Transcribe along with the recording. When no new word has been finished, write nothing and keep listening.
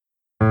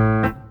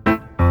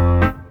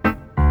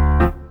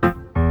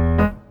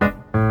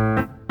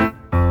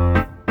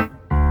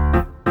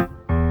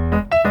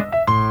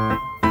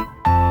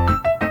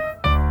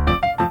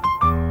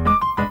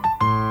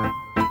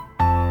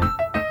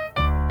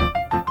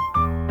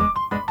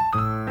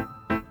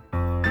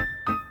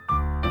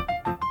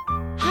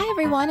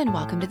everyone, and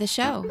welcome to the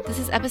show. This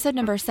is episode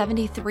number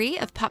 73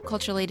 of Pop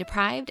Culturally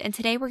Deprived, and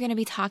today we're going to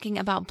be talking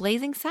about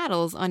Blazing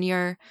Saddles on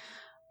your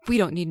We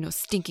Don't Need No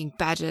Stinking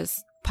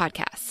Badges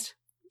podcast.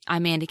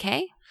 I'm Mandy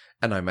Kay.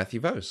 And I'm Matthew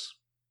Vose.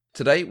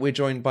 Today we're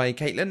joined by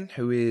Caitlin,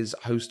 who is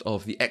host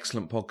of the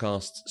excellent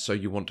podcast So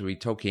You Want to Read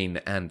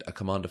Tolkien and A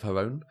Command of Her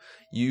Own.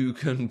 You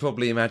can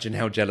probably imagine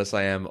how jealous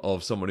I am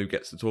of someone who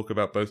gets to talk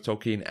about both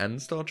Tolkien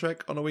and Star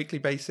Trek on a weekly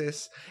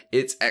basis.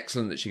 It's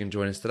excellent that she can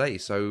join us today,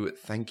 so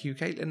thank you,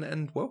 Caitlin,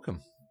 and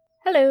welcome.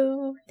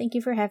 Hello, thank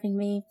you for having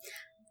me.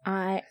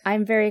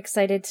 I'm very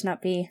excited to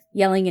not be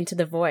yelling into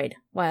the void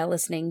while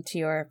listening to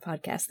your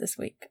podcast this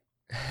week.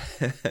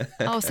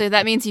 Oh, so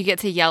that means you get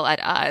to yell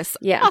at us.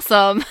 Yeah.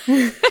 Awesome.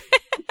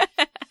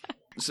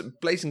 So,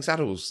 Blazing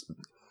Saddles,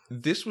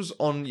 this was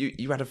on,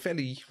 you had a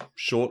fairly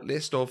short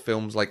list of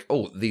films like,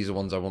 oh, these are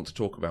ones I want to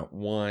talk about.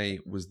 Why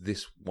was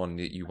this one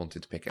that you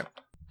wanted to pick out?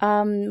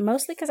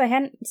 Mostly because I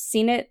hadn't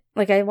seen it.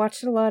 Like, I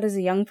watched it a lot as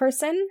a young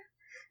person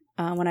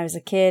when I was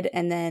a kid,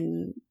 and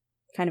then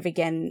kind of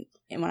again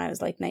when I was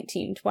like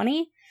 19,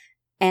 20.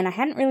 And I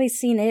hadn't really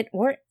seen it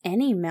or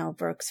any Mel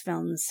Brooks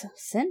films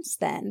since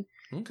then.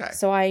 Okay.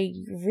 So I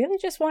really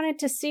just wanted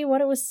to see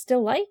what it was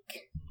still like.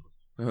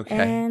 Okay.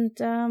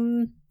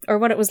 And, or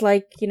what it was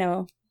like, you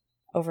know,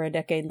 over a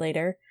decade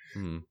later.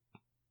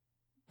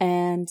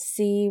 And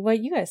see what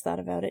you guys thought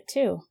about it,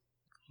 too.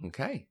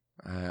 Okay.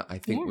 I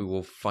think we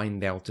will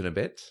find out in a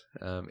bit.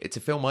 It's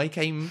a film I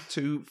came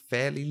to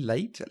fairly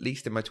late, at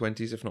least in my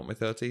 20s, if not my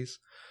 30s.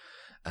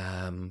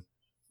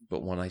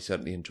 But one I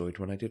certainly enjoyed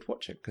when I did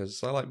watch it,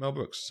 because I like Mel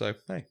Brooks, so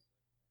hey.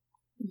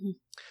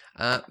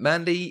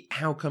 Mandy,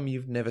 how come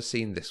you've never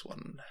seen this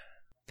one?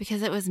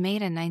 Because it was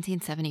made in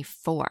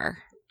 1974.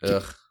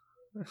 Ugh.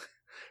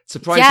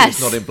 Surprising Yes.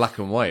 It's not in black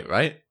and white,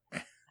 right?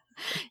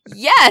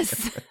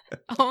 Yes!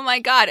 Oh my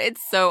god,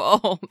 it's so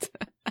old.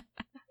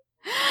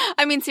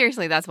 I mean,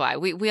 seriously, that's why.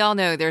 We all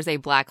know there's a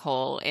black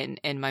hole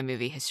in my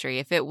movie history.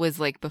 If it was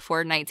like before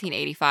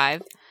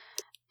 1985,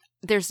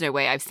 there's no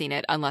way I've seen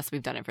it unless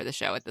we've done it for the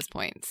show at this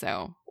point.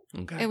 So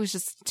Okay. it was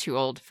just too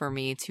old for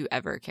me to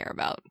ever care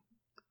about.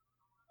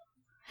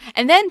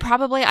 And then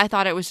probably I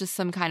thought it was just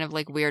some kind of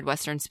like weird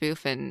Western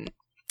spoof, and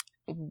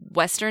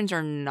Westerns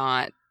are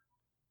not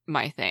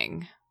my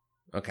thing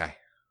Okay.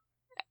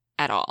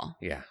 at all.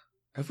 Yeah.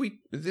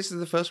 This is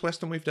the first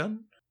Western we've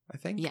done, I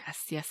think?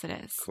 Yes, it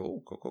is.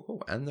 Cool.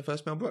 And the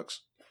first Mel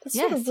Brooks. That's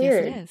Yes, sort of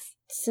weird, yes, it is.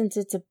 since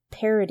it's a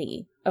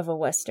parody of a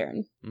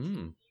Western.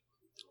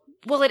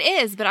 Well, it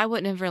is, but I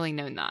wouldn't have really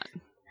known that.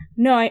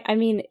 No, I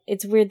mean,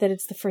 it's weird that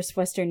it's the first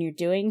Western you're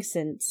doing,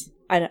 since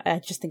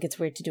I just think it's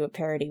weird to do a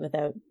parody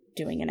without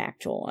doing an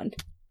actual one.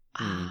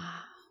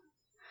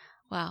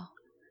 Well,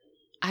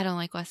 I don't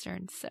like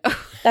Westerns, so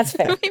That's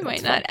fair. we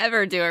might not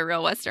ever do a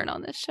real Western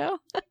on this show.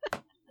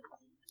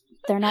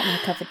 They're not my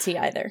cup of tea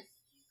either.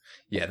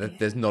 Yeah,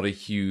 there's not a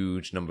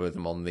huge number of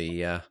them on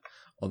the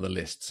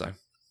list, so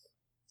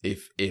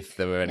if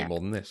there were any more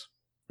than this.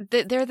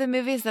 They're the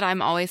movies that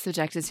I'm always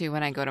subjected to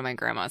when I go to my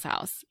grandma's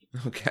house.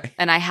 Okay.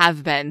 And I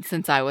have been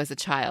since I was a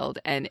child,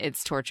 and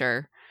it's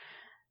torture.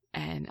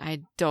 And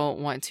I don't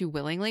want to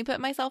willingly put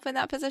myself in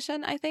that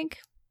position, I think.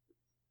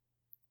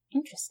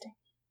 Interesting.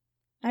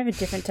 I have a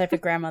different type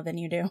of grandma than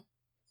you do.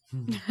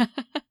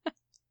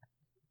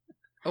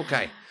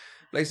 Okay.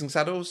 Blazing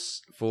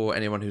Saddles, for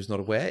anyone who's not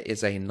aware,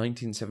 is a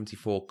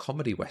 1974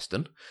 comedy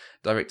western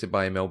directed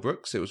by Mel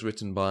Brooks. It was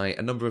written by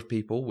a number of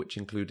people, which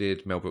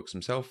included Mel Brooks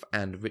himself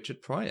and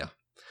Richard Pryor.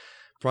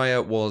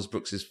 Pryor was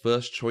Brooks's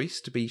first choice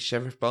to be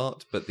Sheriff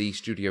Bart, but the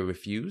studio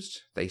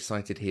refused. They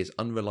cited his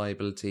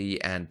unreliability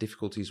and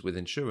difficulties with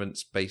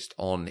insurance based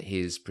on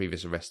his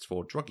previous arrests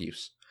for drug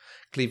use.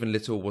 Cleveland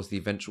Little was the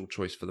eventual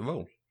choice for the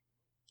role.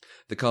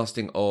 The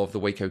casting of the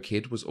Waco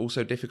Kid was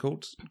also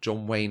difficult.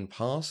 John Wayne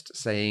passed,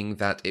 saying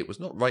that it was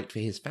not right for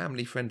his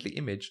family-friendly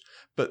image,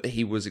 but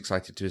he was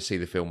excited to see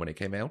the film when it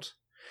came out.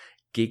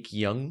 Gig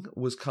Young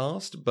was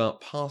cast,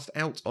 but passed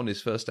out on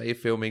his first day of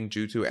filming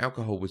due to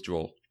alcohol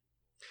withdrawal.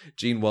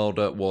 Gene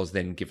Wilder was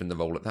then given the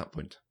role at that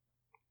point.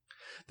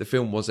 The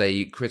film was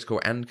a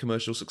critical and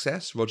commercial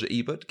success. Roger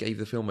Ebert gave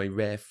the film a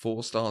rare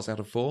 4 stars out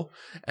of 4,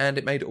 and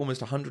it made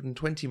almost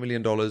 $120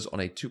 million on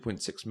a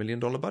 $2.6 million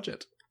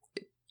budget.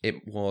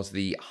 It was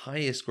the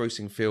highest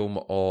grossing film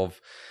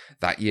of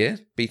that year,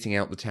 beating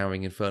out The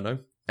Towering Inferno,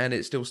 and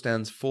it still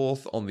stands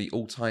 4th on the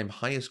all-time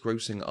highest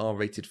grossing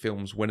R-rated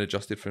films when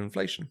adjusted for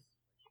inflation.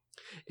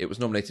 It was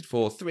nominated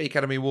for 3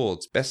 Academy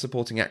Awards: Best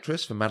Supporting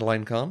Actress for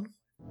Madeline Kahn,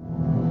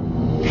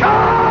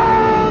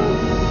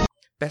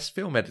 Best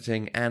Film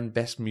Editing, and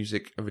Best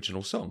Music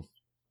Original Song.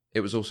 It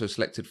was also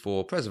selected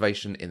for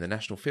preservation in the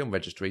National Film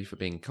Registry for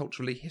being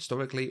culturally,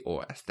 historically,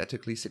 or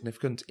aesthetically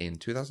significant in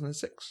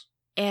 2006.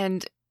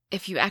 And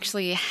if you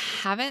actually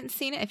haven't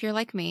seen it, if you're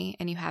like me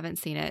and you haven't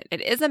seen it,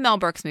 it is a Mel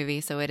Brooks movie,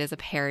 so it is a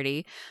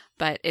parody,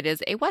 but it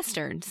is a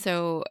Western.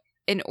 So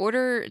in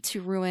order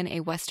to ruin a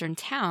Western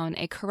town,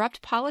 a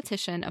corrupt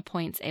politician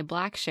appoints a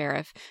black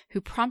sheriff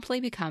who promptly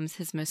becomes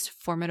his most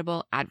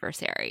formidable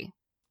adversary.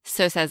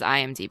 So says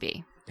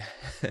IMDb.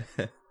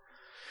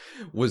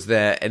 Was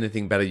there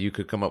anything better you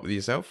could come up with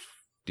yourself?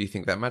 Do you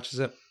think that matches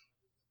it?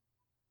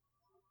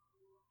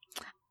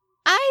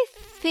 I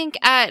think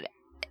at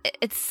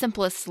its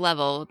simplest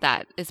level,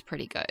 that is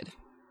pretty good.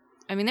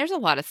 I mean, there's a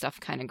lot of stuff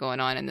kind of going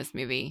on in this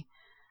movie.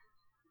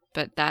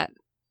 But that,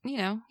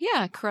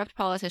 corrupt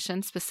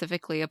politician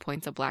specifically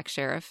appoints a black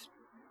sheriff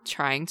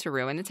trying to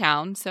ruin the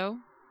town. So,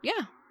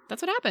 yeah,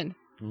 that's what happened.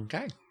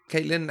 Okay.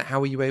 Caitlin, how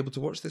were you able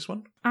to watch this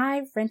one?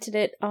 I rented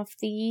it off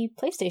the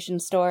PlayStation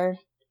Store,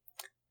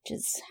 which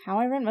is how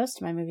I rent most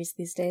of my movies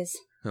these days.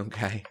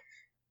 Okay.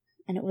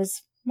 And it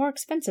was more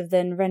expensive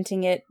than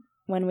renting it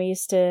when we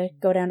used to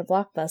go down to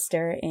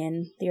Blockbuster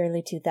in the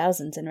early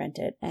 2000s and rent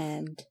it.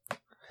 And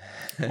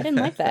I didn't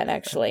like that,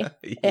 actually.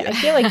 Yeah. I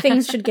feel like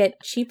things should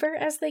get cheaper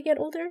as they get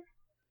older.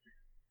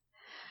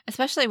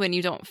 Especially when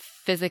you don't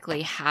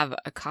physically have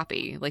a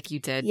copy like you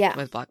did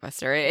with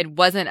Blockbuster. It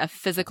wasn't a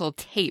physical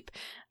tape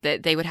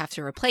that they would have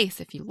to replace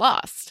if you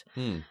lost.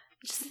 It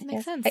just doesn't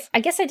make sense. I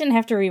guess I didn't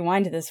have to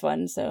rewind this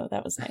one, so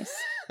that was nice.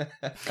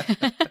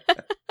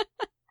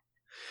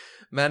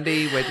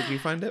 Mandy, where did you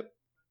find it?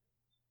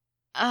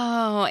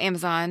 Oh,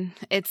 Amazon.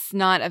 It's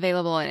not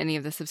available on any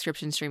of the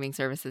subscription streaming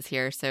services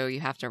here, so you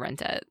have to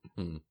rent it.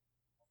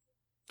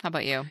 How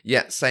about you?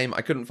 Yeah, same.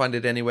 I couldn't find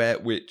it anywhere,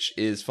 which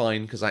is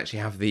fine because I actually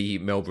have the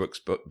Mel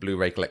Brooks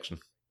Blu-ray collection,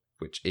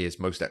 which is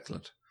most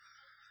excellent.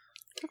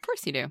 Of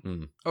course you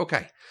do.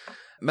 Okay.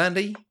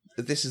 Mandy,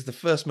 this is the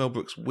first Mel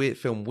Brooks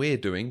film we're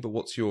doing, but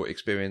what's your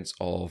experience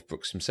of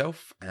Brooks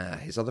himself,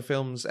 his other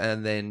films,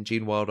 and then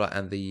Gene Wilder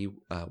and the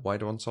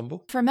wider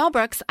ensemble? For Mel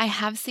Brooks, I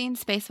have seen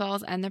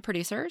Spaceballs and The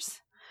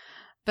Producers,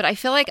 but I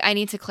feel like I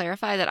need to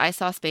clarify that I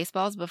saw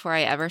Spaceballs before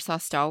I ever saw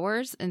Star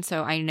Wars, and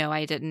so I know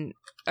I didn't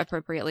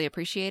appropriately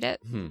appreciate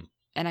it,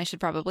 and I should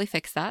probably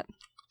fix that.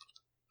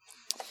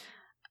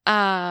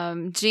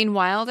 Gene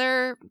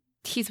Wilder,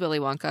 he's Willy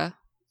Wonka,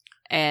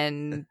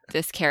 and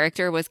this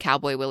character was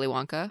Cowboy Willy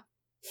Wonka.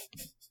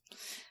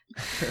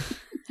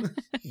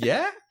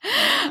 Yeah?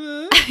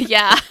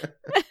 Yeah.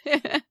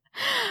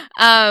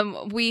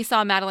 We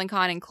saw Madeline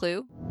Kahn in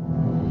Clue.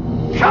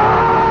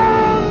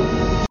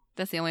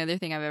 That's the only other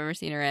thing I've ever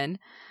seen her in.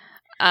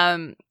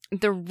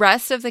 The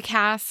rest of the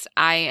cast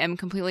I am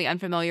completely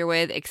unfamiliar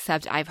with,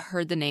 except I've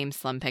heard the name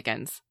Slim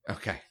Pickens.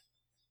 Okay.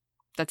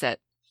 That's it.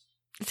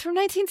 It's from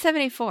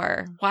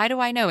 1974. Why do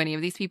I know any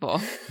of these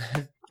people?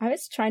 I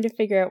was trying to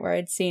figure out where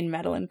I'd seen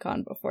Madeline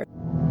Kahn before.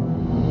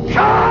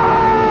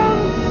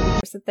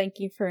 So thank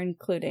you for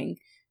including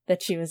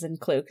that she was in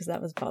Clue, because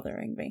that was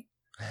bothering me.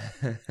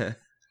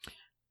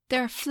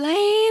 There are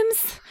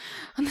flames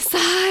on the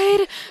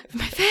side of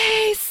my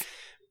face.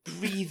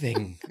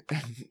 Breathing.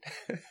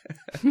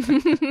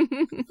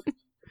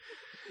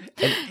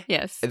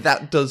 Yes.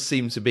 That does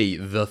seem to be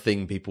the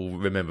thing people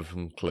remember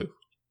from Clue.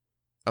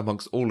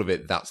 Amongst all of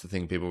it, that's the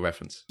thing people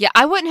reference. Yeah,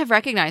 I wouldn't have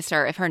recognized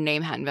her if her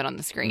name hadn't been on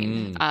the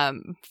screen.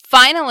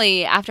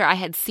 Finally, after I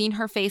had seen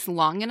her face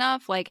long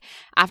enough, like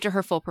after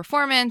her full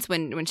performance,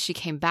 when she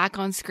came back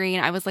on screen,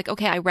 I was like,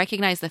 okay, I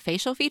recognize the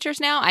facial features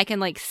now. I can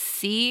like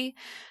see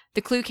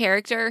the Clue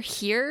character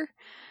here,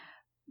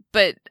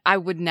 but I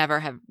would never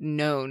have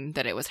known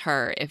that it was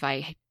her if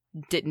I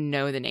didn't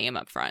know the name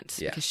up front.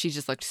 Yeah. Because she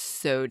just looked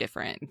so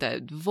different.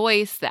 The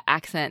voice, the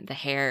accent, the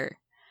hair.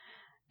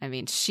 I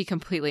mean, she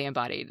completely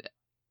embodied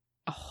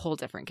a whole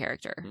different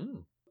character.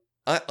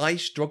 I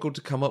struggled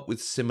to come up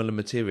with similar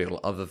material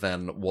other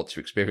than what's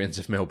your experience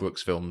of Mel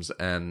Brooks films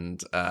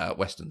and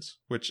westerns,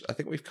 which I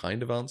think we've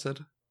kind of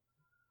answered.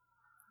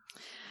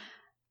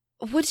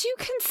 Would you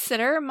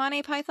consider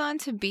Monty Python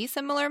to be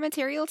similar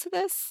material to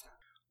this?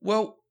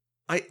 Well,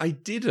 I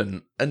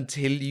didn't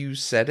until you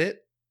said it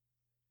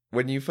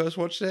when you first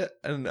watched it,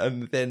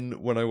 and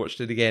then when I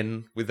watched it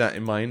again with that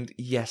in mind,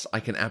 yes,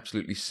 I can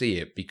absolutely see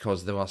it,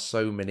 because there are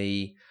so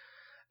many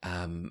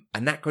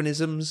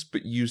anachronisms,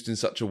 but used in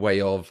such a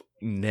way of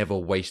never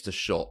waste a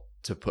shot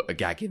to put a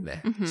gag in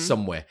there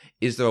somewhere.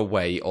 Is there a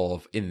way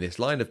of, in this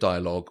line of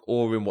dialogue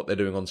or in what they're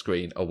doing on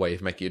screen, a way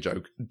of making a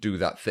joke, do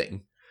that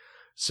thing?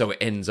 So it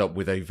ends up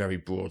with a very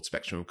broad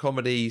spectrum of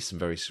comedy, some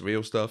very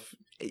surreal stuff.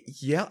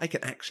 Yeah, I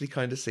can actually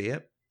kind of see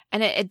it.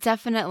 And it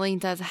definitely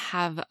does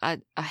have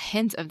a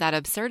hint of that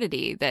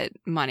absurdity that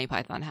Monty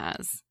Python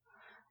has,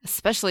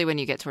 especially when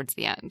you get towards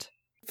the end.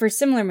 For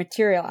similar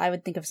material, I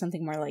would think of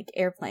something more like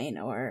Airplane,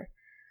 or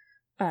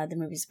the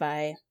movies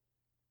by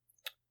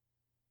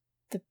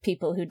the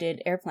people who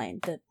did Airplane.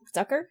 The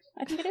Zucker,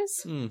 I think it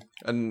is.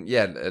 And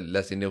yeah,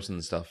 Leslie Nielsen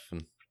and stuff.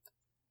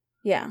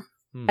 Yeah.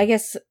 I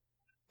guess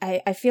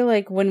I feel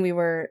like when me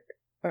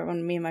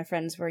and my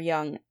friends were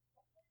young,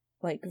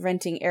 like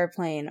renting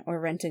Airplane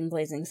or renting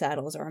Blazing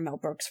Saddles or a Mel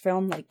Brooks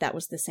film, like that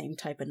was the same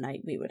type of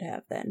night we would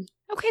have then.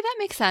 Okay, that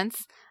makes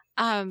sense.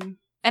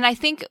 And I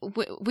think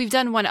we've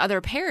done one other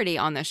parody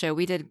on the show.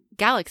 We did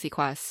Galaxy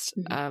Quest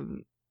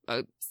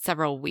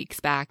several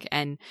weeks back,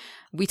 and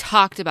we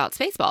talked about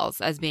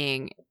Spaceballs as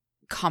being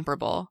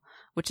comparable,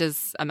 which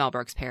is a Mel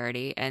Brooks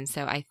parody. And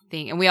so I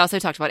think, and we also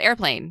talked about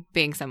Airplane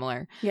being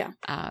similar. Yeah.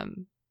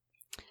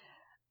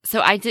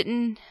 So I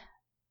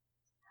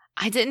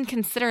I didn't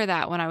consider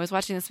that when I was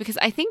watching this because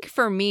I think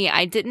for me,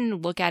 I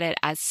didn't look at it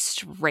as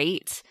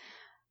straight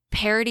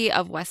parody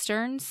of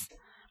Westerns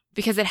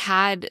because it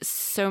had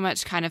so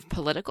much kind of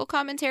political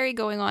commentary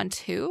going on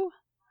too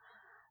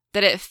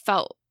that it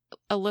felt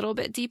a little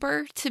bit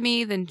deeper to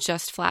me than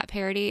just flat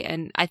parody.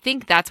 And I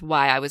think that's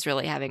why I was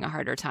really having a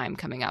harder time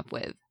coming up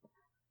with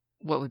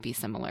what would be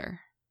similar.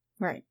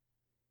 Right.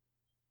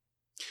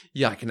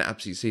 Yeah, I can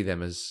absolutely see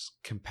them as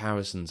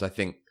comparisons. I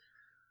think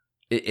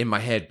in my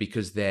head,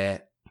 because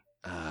they're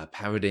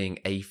parodying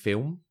a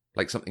film,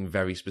 like something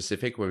very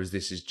specific, whereas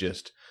this is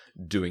just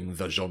doing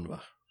the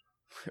genre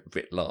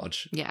writ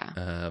large. Yeah.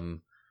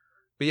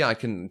 But yeah, I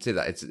can see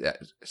that. It's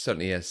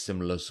certainly a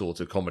similar sort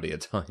of comedy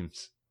at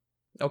times.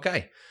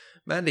 Okay.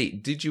 Mandy,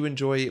 did you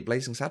enjoy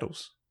Blazing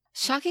Saddles?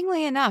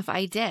 Shockingly enough,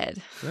 I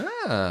did.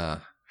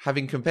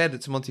 Having compared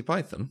it to Monty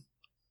Python.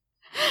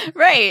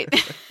 Right.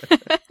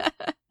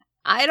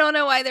 I don't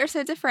know why they're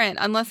so different,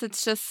 unless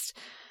it's just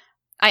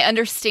I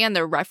understand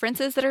the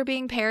references that are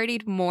being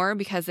parodied more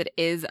because it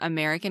is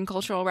American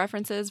cultural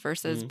references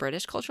versus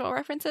British cultural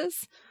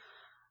references.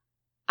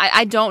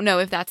 I don't know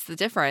if that's the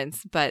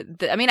difference, but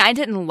I mean, I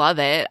didn't love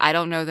it. I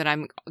don't know that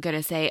I'm going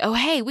to say, oh,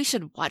 hey, we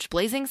should watch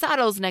Blazing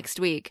Saddles next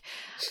week.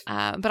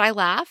 But I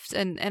laughed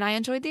and I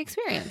enjoyed the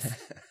experience.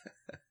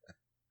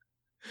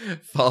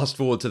 Fast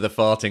forward to the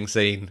farting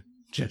scene.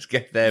 Just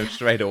get there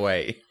straight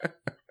away.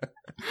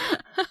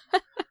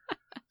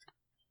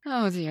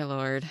 Oh, dear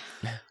Lord.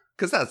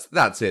 Because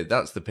that's it.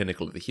 That's the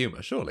pinnacle of the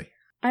humor, surely.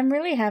 I'm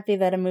really happy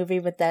that a movie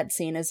with that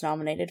scene is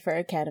nominated for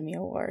Academy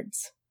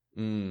Awards.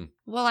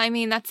 Well, I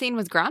mean, that scene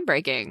was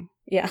groundbreaking.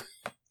 Yeah.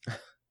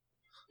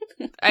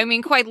 I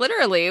mean, quite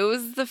literally, it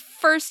was the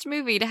first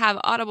movie to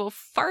have audible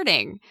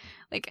farting.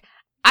 Like,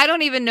 I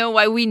don't even know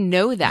why we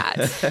know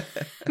that.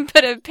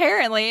 But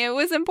apparently it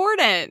was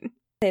important.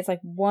 It's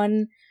like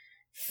 1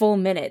 full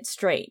minute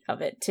straight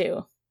of it,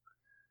 too.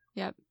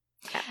 Yep.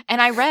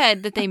 And I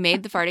read that they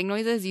made the farting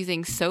noises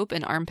using soap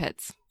and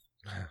armpits.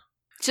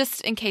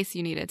 Just in case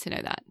you needed to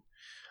know that.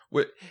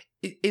 Well,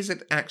 is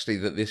it actually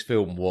that this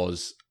film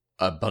was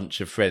a bunch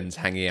of friends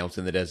hanging out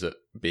in the desert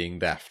being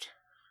daft?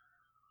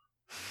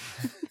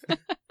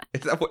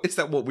 Is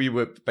that what we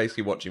were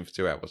basically watching for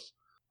 2 hours?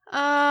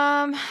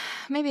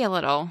 Maybe a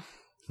little.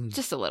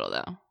 Just a little,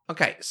 though.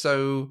 Okay,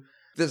 so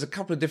there's a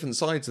couple of different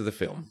sides of the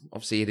film.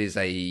 Obviously, it is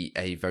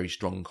a very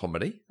strong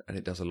comedy, and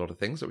it does a lot of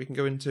things that we can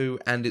go into,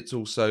 and it's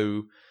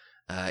also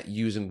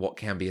using what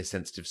can be a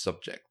sensitive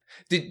subject.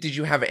 Did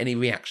you have any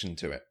reaction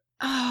to it?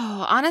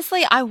 Oh,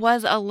 honestly, I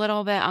was a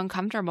little bit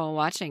uncomfortable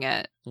watching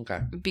it. Okay.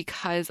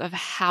 Because of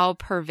how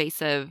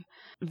pervasive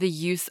the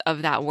use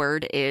of that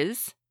word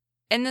is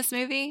in this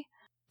movie.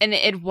 And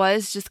it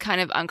was just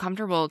kind of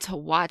uncomfortable to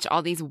watch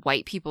all these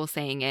white people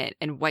saying it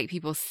and white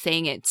people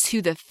saying it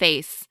to the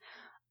face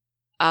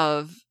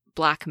of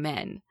Black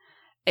men.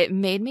 It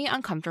made me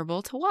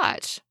uncomfortable to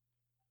watch.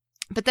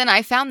 But then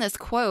I found this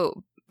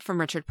quote from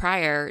Richard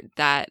Pryor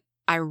that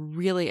I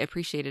really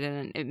appreciated,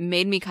 and it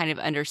made me kind of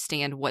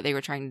understand what they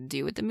were trying to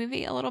do with the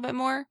movie a little bit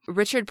more.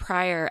 Richard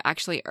Pryor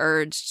actually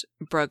urged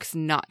Brooks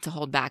not to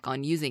hold back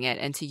on using it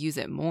and to use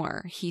it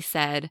more. He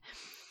said,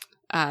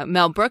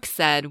 Mel Brooks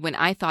said, when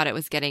I thought it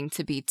was getting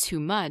to be too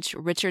much,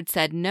 Richard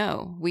said,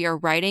 no, we are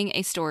writing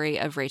a story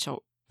of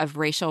racial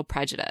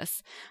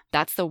prejudice.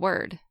 That's the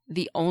word,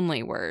 the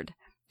only word.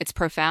 It's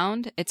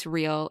profound, it's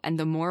real, and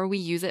the more we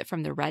use it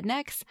from the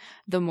rednecks,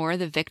 the more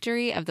the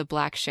victory of the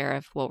Black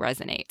sheriff will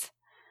resonate.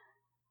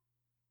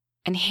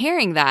 And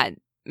hearing that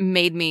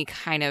made me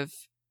kind of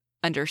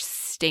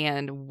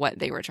understand what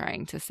they were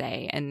trying to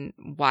say and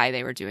why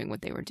they were doing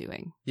what they were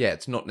doing. Yeah,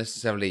 it's not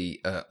necessarily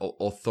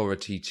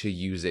authority to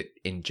use it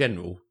in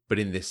general, but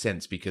in this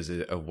sense because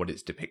of what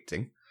it's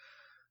depicting.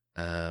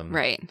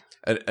 Right.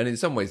 And in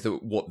some ways,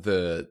 what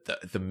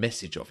the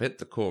message of it,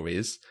 the core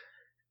is,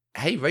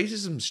 hey,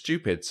 racism's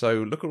stupid,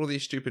 so look at all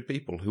these stupid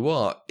people who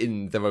are,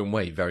 in their own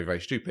way, very, very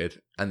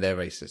stupid, and they're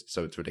racist,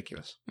 so it's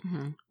ridiculous.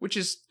 Mm-hmm. Which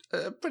is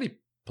a pretty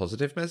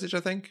positive message, I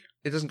think.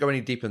 It doesn't go any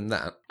deeper than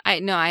that.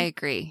 I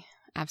agree.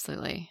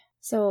 Absolutely.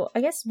 So I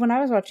guess when I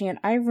was watching it,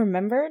 I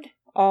remembered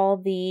all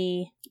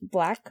the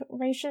Black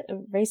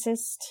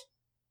racistness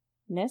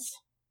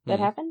that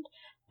happened,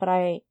 but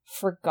I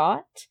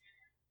forgot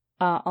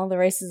all the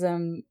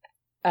racism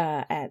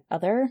at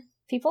other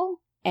people.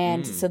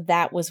 And so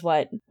that was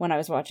what, when I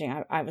was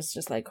watching, I was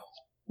just like,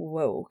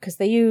 whoa, because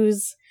they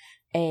use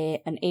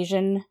an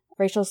Asian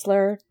racial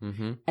slur.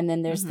 Mm-hmm. And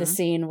then there's the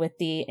scene with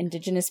the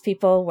indigenous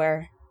people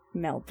where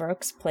Mel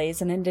Brooks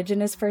plays an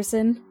indigenous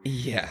person.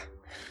 Yeah.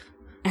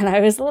 And I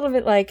was a little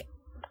bit like,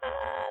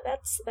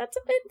 that's a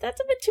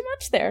bit too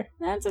much there.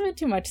 That's a bit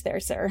too much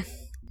there, sir.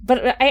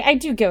 But I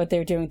do get what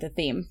they're doing with the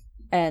theme.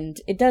 And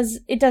it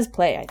does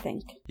play, I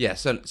think. Yeah,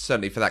 so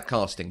certainly for that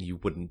casting, you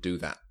wouldn't do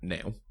that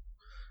now.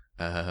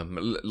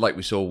 Like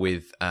we saw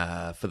with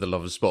For the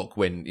Love of Spock,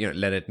 when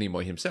Leonard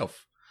Nimoy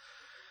himself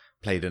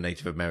played a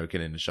Native American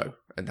in the show,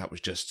 and that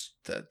was just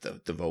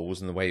the roles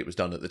and the way it was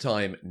done at the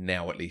time.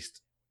 Now, at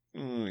least,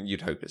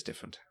 you'd hope it's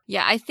different.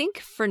 Yeah, I think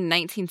for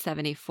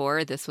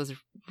 1974, this was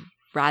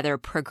rather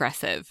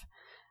progressive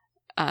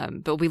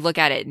But we look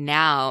at it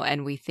now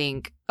and we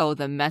think, oh,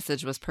 the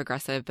message was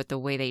progressive, but the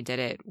way they did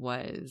it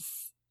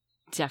was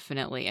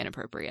definitely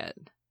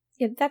inappropriate.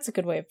 Yeah, that's a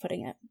good way of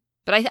putting it.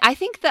 But I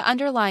think the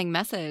underlying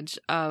message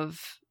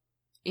of,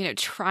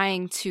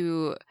 trying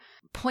to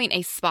point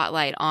a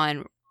spotlight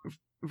on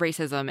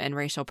racism and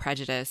racial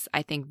prejudice,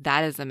 I think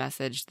that is a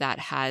message that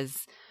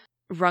has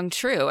rung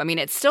true. I mean,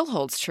 it still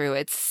holds true.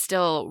 It's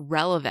still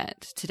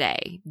relevant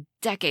today,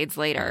 decades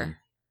later.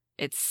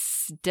 It's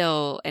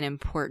still an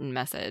important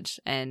message.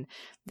 And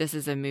this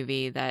is a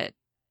movie that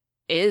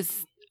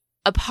is,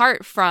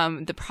 apart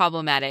from the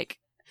problematic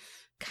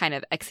kind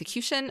of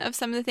execution of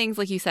some of the things,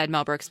 like you said,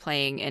 Mel Brooks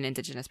playing an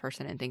Indigenous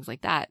person and things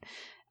like that,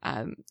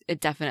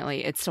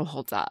 it still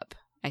holds up,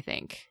 I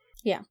think.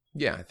 Yeah.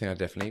 Yeah, I think I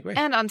definitely agree.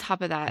 And on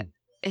top of that,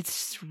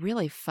 it's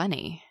really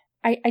funny.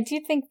 I do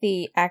think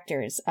the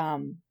actors,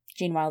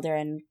 Gene Wilder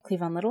and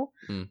Cleavon Little,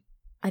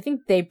 I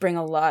think they bring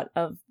a lot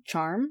of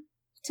charm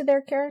to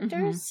their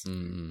characters.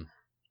 Mm.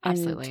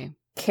 Absolutely.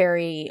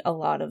 Carry a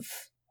lot of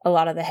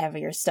the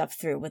heavier stuff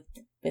through with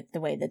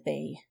the way that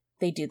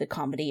they do the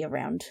comedy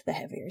around the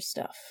heavier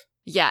stuff.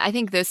 Yeah, I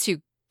think those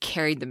two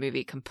carried the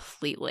movie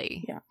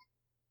completely. Yeah.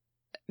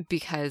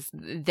 Because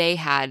they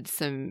had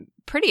some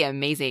pretty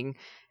amazing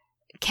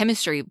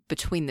chemistry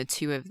between the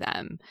two of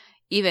them.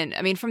 Even,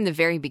 I mean, from the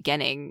very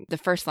beginning, the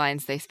first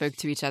lines they spoke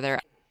to each other.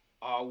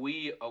 Are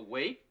we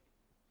awake?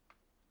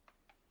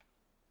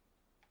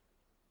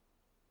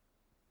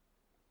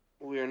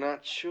 We're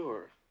not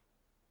sure.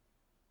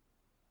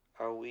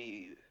 Are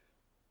we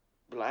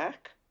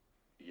black?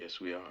 Yes,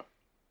 we are.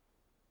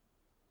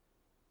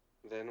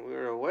 Then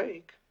we're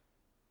awake.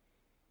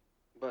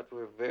 But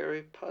we're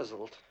very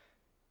puzzled.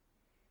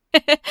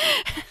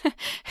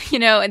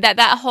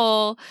 That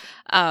whole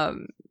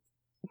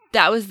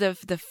that was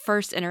the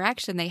first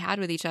interaction they had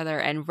with each other,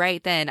 and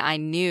right then I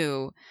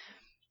knew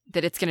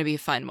that it's going to be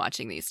fun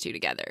watching these two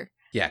together.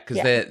 Yeah,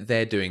 because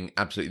they're doing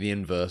absolutely the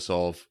inverse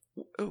of,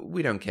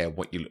 we don't care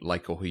what you look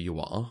like or who you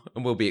are,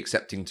 and we'll be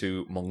accepting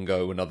to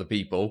Mongo and other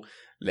people.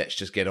 Let's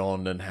just get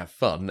on and have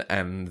fun,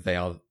 and they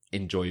are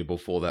enjoyable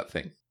for that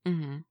thing.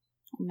 Mm-hmm.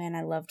 Oh, man,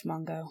 I loved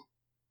Mongo.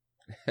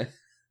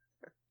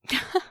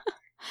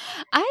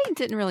 I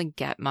didn't really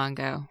get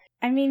Mongo.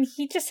 I mean,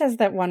 he just has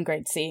that one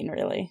great scene,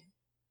 really.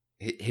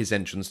 His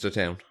entrance to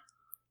town.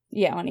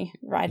 Yeah, when he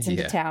rides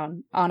into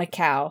town on a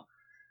cow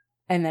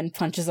and then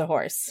punches a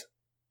horse.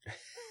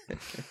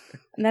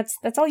 And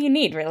that's all you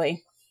need,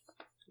 really.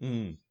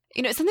 Mm.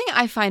 Something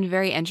I find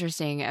very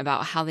interesting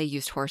about how they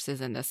used horses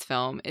in this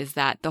film is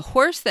that the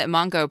horse that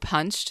Mongo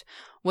punched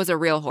was a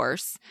real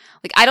horse.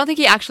 Like, I don't think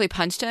he actually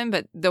punched him,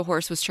 but the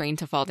horse was trained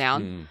to fall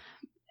down.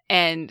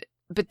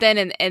 But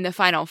then in the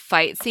final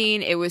fight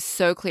scene, it was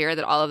so clear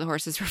that all of the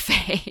horses were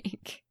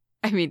fake.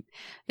 I mean,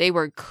 they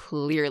were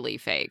clearly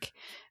fake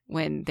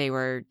when they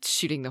were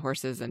shooting the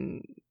horses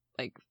and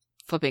like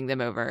flipping them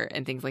over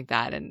and things like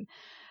that. And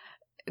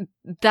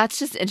that's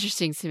just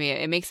interesting to me.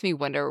 It makes me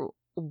wonder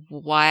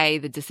why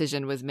the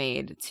decision was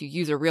made to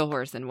use a real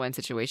horse in one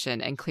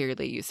situation and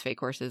clearly use fake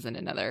horses in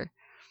another.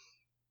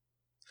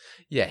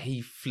 Yeah,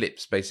 he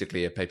flips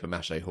basically a paper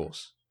mache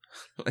horse.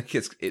 Like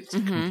it's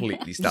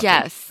completely stuck.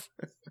 Yes.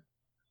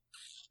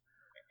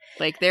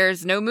 Like,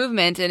 there's no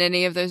movement in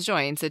any of those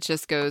joints. It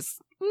just goes,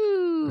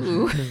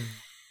 woo.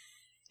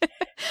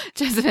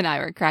 Joseph and I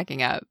were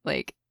cracking up.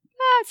 Like,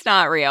 that's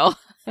not real.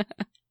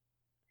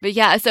 But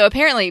yeah, so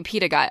apparently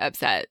PETA got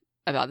upset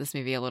about this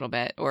movie a little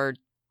bit, or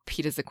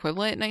PETA's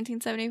equivalent in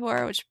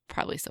 1974, which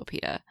probably still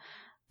PETA,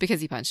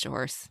 because he punched a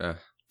horse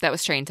that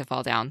was trained to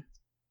fall down.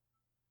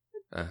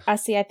 I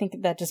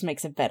think that just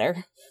makes it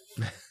better.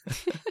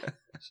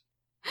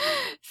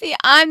 See,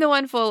 I'm the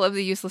one full of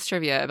the useless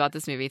trivia about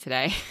this movie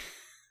today.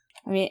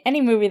 I mean, any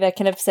movie that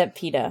can upset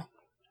PETA,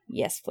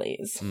 yes,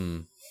 please.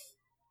 Mm.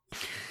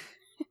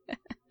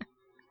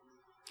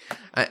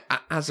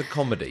 As a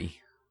comedy,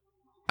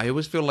 I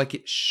always feel like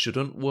it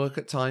shouldn't work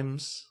at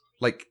times.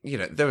 Like,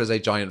 there is a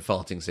giant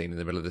farting scene in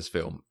the middle of this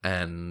film,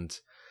 and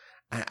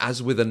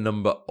as with a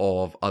number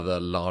of other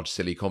large,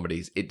 silly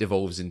comedies, it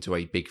devolves into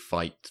a big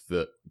fight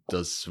that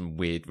does some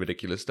weird,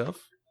 ridiculous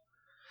stuff.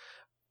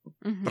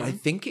 Mm-hmm. But I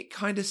think it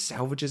kind of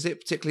salvages it,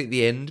 particularly at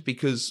the end,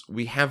 because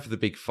we have the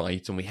big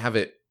fight and we have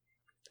it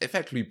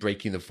effectively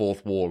breaking the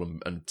fourth wall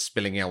and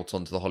spilling out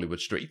onto the Hollywood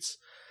streets.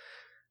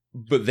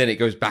 But then it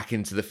goes back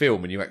into the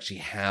film and you actually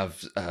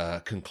have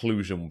a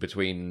conclusion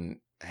between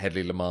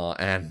Hedley Lamar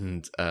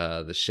and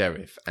the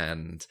sheriff,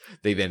 and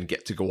they then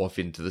get to go off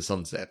into the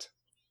sunset.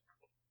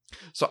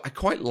 So I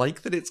quite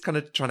like that it's kind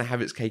of trying to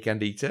have its cake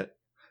and eat it.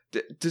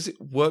 Does it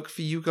work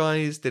for you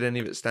guys? Did any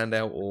of it stand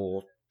out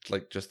or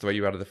like just throw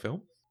you out of the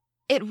film?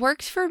 It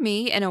worked for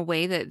me in a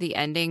way that the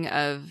ending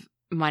of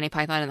Monty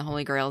Python and the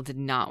Holy Grail did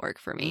not work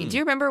for me. Do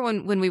you remember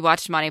when we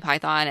watched Monty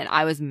Python and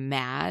I was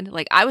mad?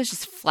 Like, I was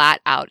just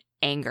flat out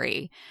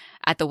angry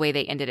at the way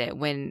they ended it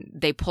when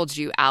they pulled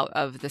you out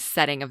of the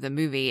setting of the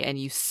movie and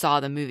you saw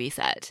the movie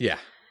set. Yeah.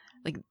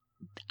 Like,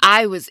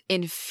 I was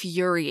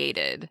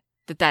infuriated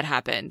that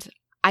happened.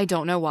 I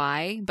don't know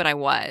why, but I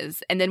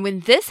was. And then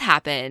when this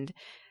happened,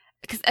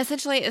 because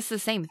essentially it's the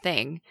same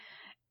thing.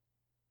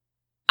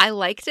 I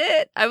liked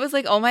it. I was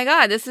like, oh my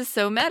God, this is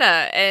so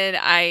meta. And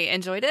I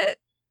enjoyed it.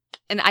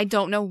 And I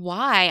don't know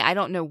why. I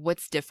don't know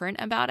what's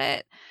different about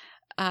it.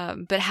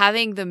 But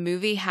having the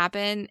movie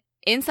happen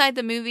inside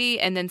the movie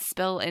and then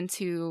spill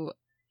into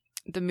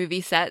the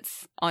movie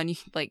sets on,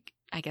 like,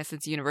 I guess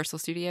it's Universal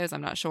Studios.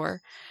 I'm not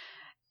sure.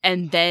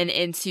 And then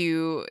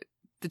into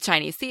the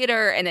Chinese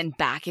theater and then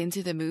back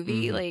into the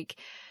movie. Like,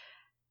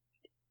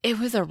 it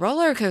was a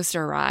roller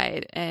coaster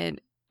ride.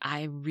 And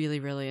I really,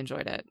 really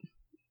enjoyed it.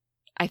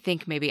 I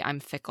think maybe I'm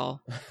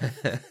fickle.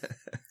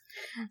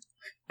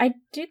 I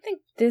do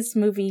think this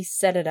movie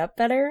set it up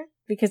better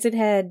because it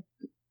had,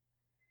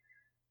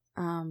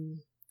 I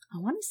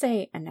want to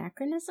say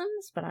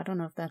anachronisms, but I don't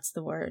know if that's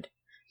the word.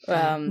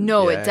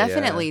 No, Yeah, it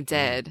definitely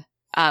did.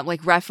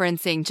 Like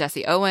referencing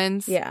Jesse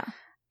Owens. Yeah.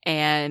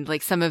 And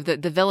like some of the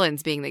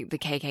villains being the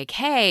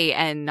KKK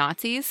and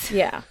Nazis.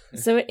 Yeah.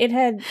 So it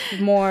had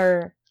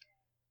more,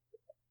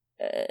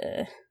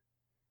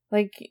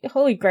 like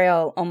Holy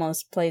Grail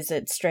almost plays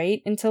it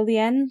straight until the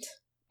end.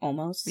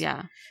 Almost.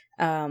 Yeah.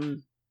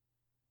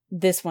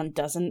 This one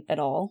doesn't at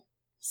all.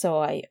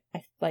 So I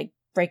like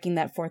breaking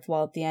that fourth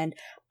wall at the end.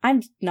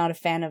 I'm not a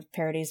fan of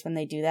parodies when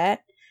they do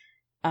that.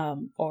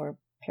 Or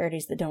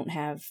parodies that don't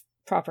have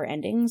proper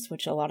endings,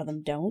 which a lot of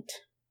them don't.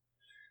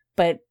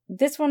 But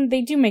this one,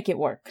 they do make it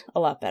work a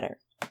lot better.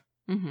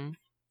 Mm-hmm.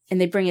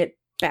 And they bring it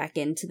back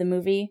into the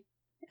movie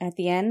at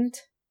the end,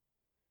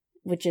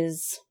 which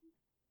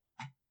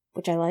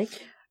I like.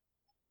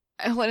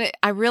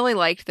 I really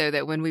liked, though,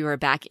 that when we were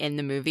back in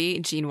the movie,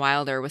 Gene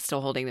Wilder was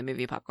still holding the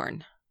movie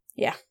popcorn.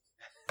 Yeah.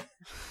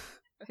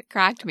 It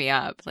cracked me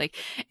up. Like,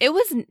 it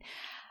was...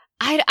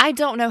 I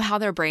don't know how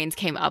their brains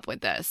came up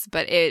with this,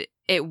 but it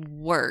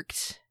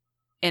worked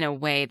in a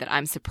way that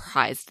I'm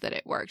surprised that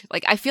it worked.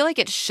 Like, I feel like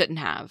it shouldn't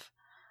have.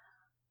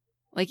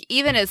 Like,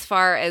 even as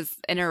far as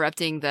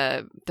interrupting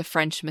the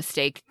French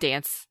mistake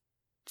dance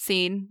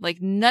scene,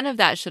 like, none of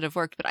that should have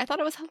worked, but I thought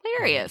it was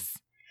hilarious.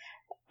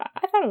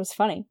 I thought it was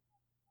funny.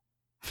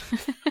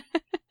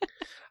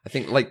 I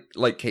think, like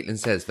Caitlin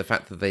says, the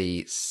fact that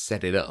they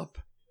set it up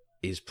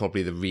is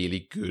probably the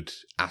really good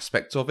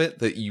aspect of it,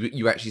 that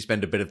you actually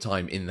spend a bit of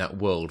time in that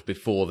world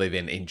before they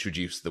then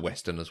introduce the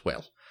Western as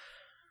well.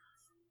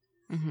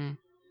 Mm-hmm.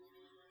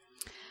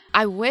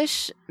 I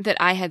wish that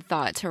I had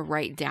thought to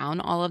write down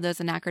all of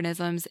those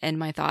anachronisms in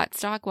my thought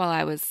stock while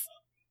I was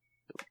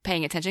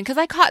paying attention, because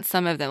I caught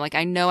some of them. Like,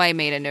 I know I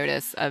made a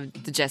notice of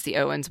the Jesse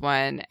Owens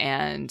one,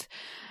 and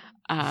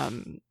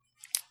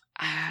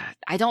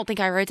I don't think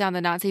I wrote down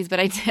the Nazis, but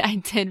I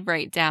did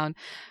write down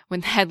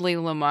when Hedley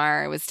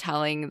Lamar was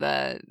telling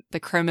the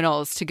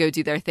criminals to go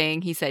do their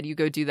thing. He said, "You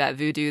go do that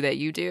voodoo that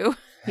you do."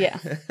 Yeah.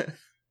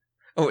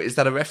 Oh, is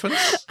that a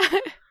reference?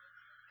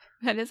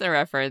 That is a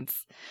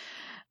reference.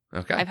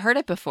 Okay. I've heard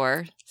it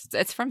before.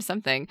 It's from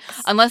something.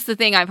 Unless the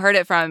thing I've heard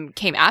it from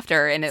came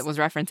after and it was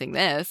referencing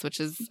this, which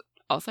is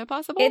also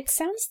possible.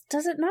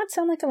 Does it not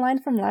sound like a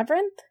line from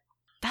Labyrinth?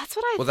 That's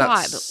what I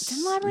thought.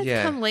 Didn't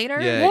Labyrinth come later?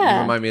 Yeah,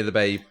 you remind me of the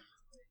babe.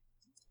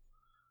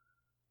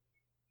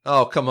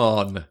 Oh, come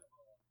on.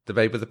 The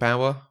babe with the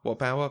power? What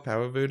power?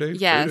 Power of voodoo?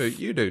 Yes. Voodoo.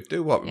 You do.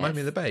 Do what? Remind Yes.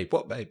 me of the babe.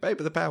 What babe? Babe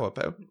with the power.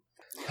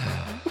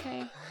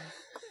 Okay.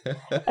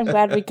 I'm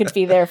glad we could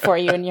be there for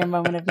you in your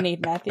moment of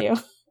need, Matthew.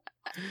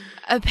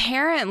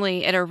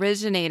 Apparently, it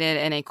originated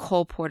in a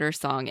Cole Porter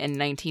song in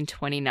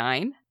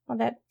 1929. Well,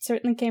 that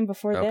certainly came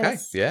before Okay.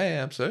 this.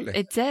 Yeah, absolutely.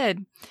 It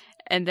did.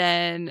 And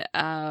then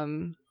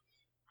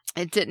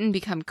it didn't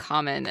become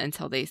common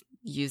until they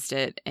used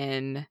it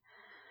in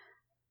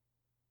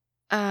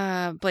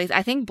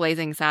I think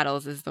Blazing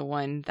Saddles is the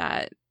one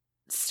that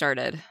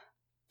started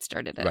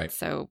it. Right.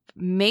 So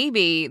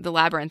maybe the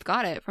Labyrinth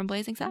got it from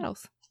Blazing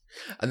Saddles.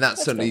 And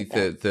that's certainly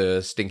good.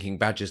 the Stinking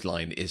Badgers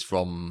line is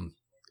from,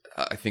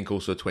 I think,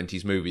 also a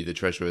 20s movie, The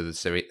Treasure of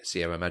the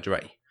Sierra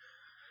Madre.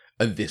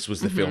 And this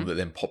was the film that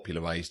then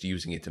popularized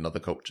using it in other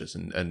cultures.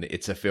 And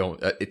it's a film,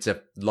 it's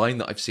a line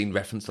that I've seen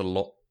referenced a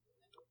lot.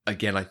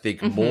 Again, I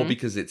think more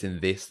because it's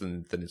in this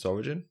than its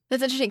origin.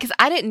 That's interesting because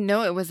I didn't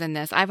know it was in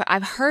this.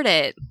 I've heard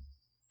it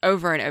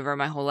over and over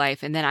my whole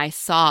life, and then I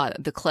saw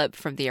the clip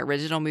from the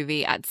original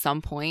movie at some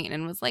point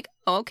and was like,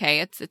 oh, okay,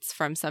 it's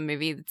from some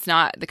movie. It's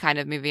not the kind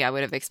of movie I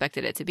would have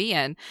expected it to be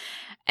in.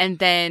 And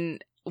then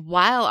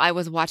while I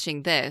was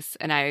watching this,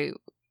 and I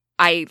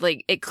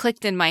like, it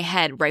clicked in my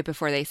head right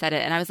before they said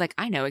it, and I was like,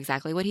 I know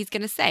exactly what he's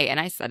gonna say, and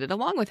I said it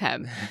along with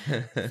him.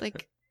 It's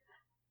like,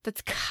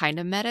 that's kind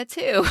of meta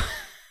too.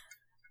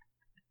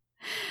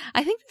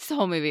 I think this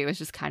whole movie was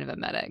just kind of a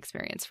meta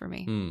experience for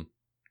me.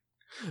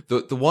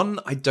 The one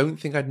I don't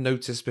think I'd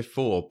noticed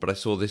before, but I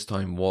saw this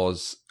time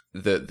was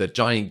the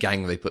giant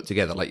gang they put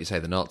together. Like you say,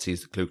 the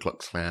Nazis, the Ku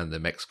Klux Klan, the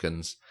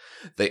Mexicans.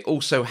 They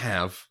also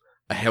have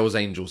a Hells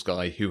Angels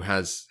guy who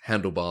has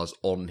handlebars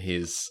on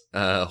his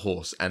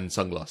horse and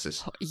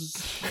sunglasses.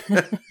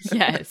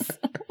 Yes.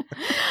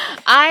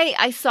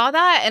 I saw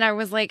that and I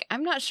was like,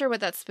 I'm not sure what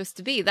that's supposed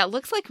to be. That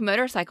looks like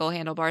motorcycle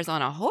handlebars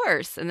on a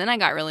horse. And then I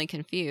got really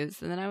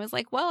confused. And then I was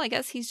like, well, I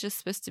guess he's just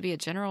supposed to be a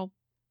general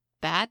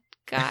bad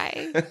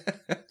guy.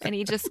 And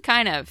he just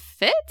kind of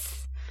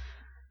fits.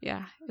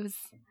 Yeah, it was...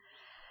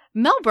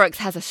 Mel Brooks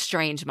has a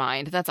strange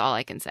mind. That's all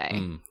I can say.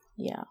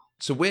 Yeah.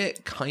 So we're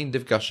kind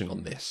of gushing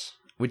on this,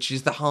 which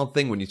is the hard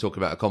thing when you talk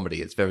about a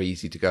comedy. It's very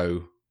easy to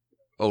go,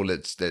 oh,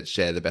 let's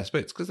share the best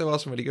bits, because there are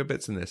some really good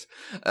bits in this.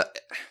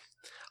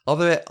 Are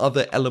there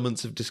other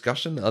elements of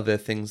discussion? Are there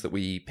things that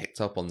we picked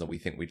up on that we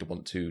think we'd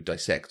want to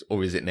dissect?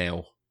 Or is it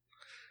now,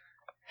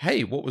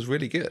 hey, what was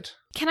really good?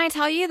 Can I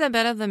tell you the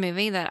bit of the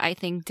movie that I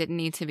think didn't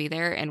need to be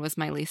there and was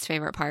my least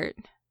favorite part?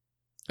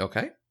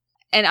 Okay.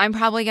 And I'm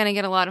probably going to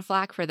get a lot of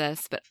flack for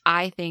this, but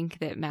I think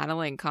that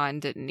Madeline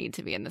Kahn didn't need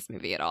to be in this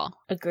movie at all.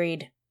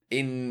 Agreed.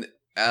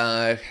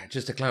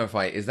 Just to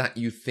clarify, is that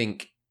you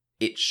think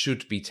it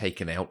should be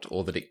taken out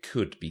or that it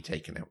could be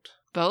taken out?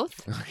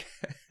 Both? Okay.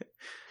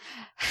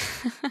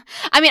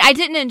 I mean, I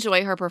didn't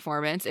enjoy her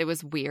performance. It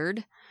was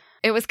weird.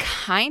 It was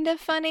kind of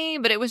funny,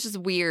 but it was just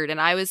weird. And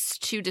I was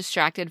too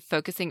distracted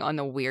focusing on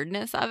the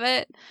weirdness of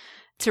it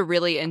to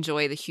really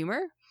enjoy the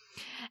humor.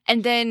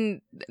 And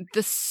then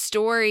the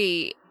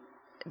story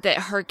that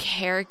her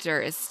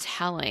character is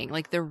telling,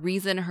 like the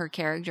reason her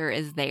character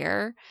is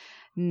there,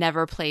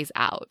 never plays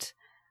out.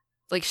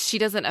 Like she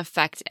doesn't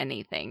affect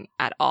anything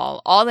at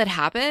all. All that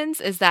happens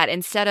is that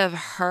instead of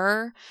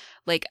her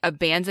like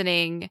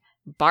abandoning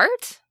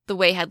Bart the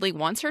way Hedley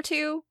wants her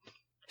to,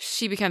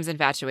 she becomes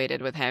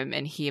infatuated with him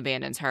and he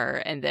abandons her,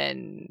 and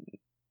then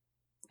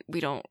we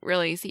don't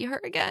really see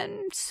her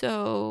again.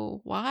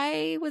 So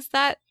why was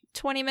that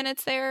 20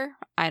 minutes there?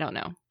 I don't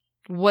know.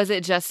 Was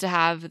it just to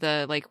have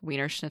the like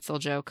Wiener Schnitzel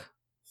joke?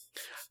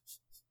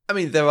 I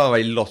mean, there are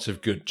a lot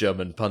of good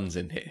German puns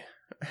in here.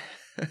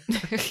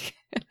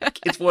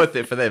 It's worth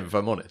it for them, if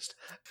I'm honest.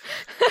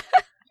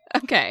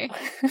 Okay.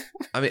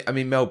 I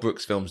mean, Mel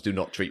Brooks films do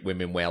not treat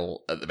women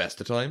well at the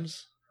best of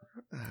times.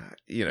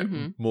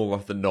 More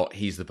often than not,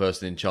 he's the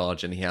person in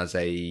charge, and he has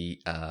a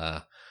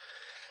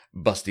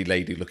busty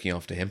lady looking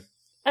after him.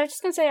 I was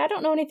just going to say, I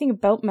don't know anything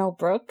about Mel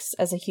Brooks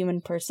as a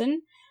human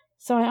person,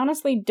 so I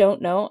honestly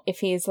don't know if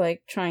he's,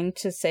 like, trying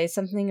to say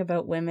something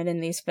about women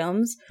in these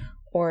films,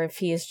 or if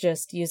he is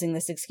just using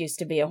this excuse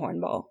to be a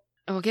hornball.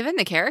 Well, given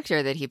the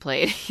character that he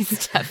played,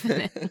 he's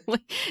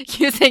definitely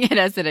using it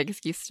as an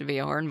excuse to be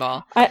a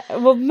hornball.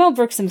 Mel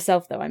Brooks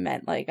himself, though, I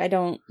meant. Like, I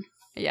don't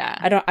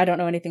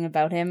know anything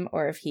about him,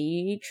 or if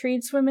he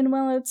treats women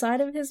well outside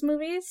of his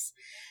movies,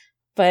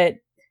 but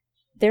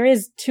there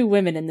is 2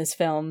 women in this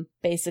film,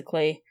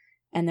 basically,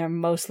 and they're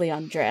mostly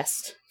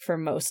undressed for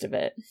most of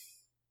it.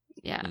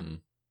 Yeah.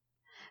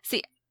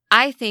 See,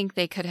 I think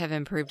they could have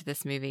improved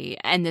this movie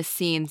and the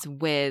scenes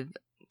with,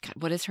 God,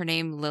 what is her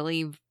name?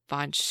 Lily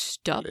Von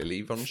Stupp?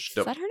 Lily Von Stupp.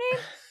 Is that her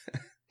name?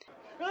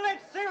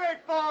 Let's hear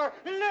it for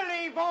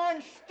Lily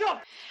Von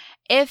Stupp!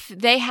 If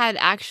they had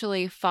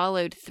actually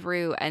followed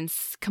through and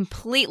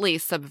completely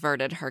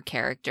subverted her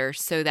character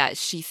so that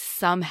she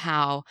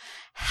somehow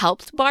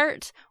helped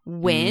Bart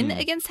win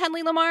against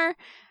Hedley Lamarr,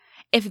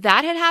 if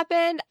that had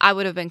happened, I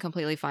would have been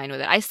completely fine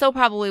with it. I still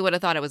probably would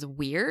have thought it was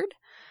weird,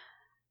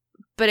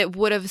 but it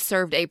would have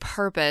served a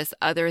purpose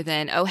other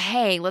than, oh,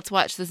 hey, let's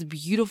watch this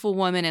beautiful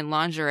woman in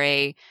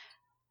lingerie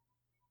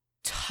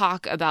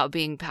talk about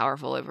being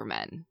powerful over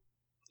men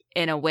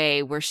in a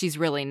way where she's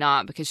really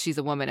not, because she's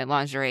a woman in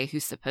lingerie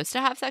who's supposed to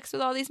have sex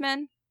with all these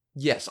men.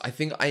 Yes, I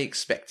think I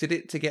expected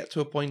it to get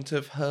to a point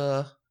of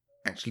her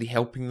actually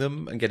helping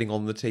them and getting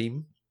on the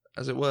team,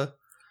 as it were.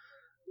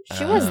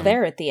 She was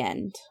there at the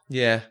end.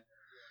 Yeah.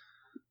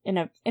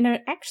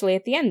 Actually,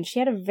 at the end, she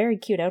had a very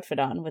cute outfit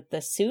on with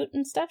the suit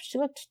and stuff. She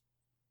looked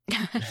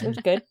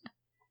good.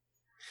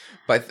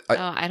 But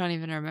I don't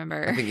even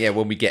remember. I think, yeah,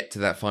 when we get to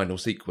that final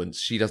sequence,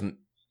 she doesn't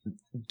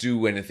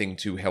do anything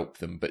to help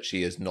them, but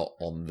she is not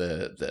on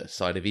the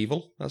side of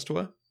evil, as to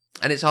her.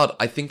 And it's hard.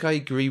 I think I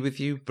agree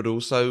with you, but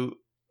also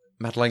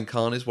Madeline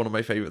Kahn is one of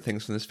my favourite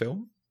things from this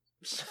film.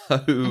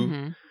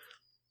 So,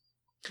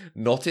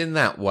 not in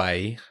that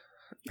way.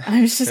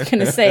 I was just going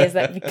to say, is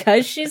that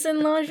because she's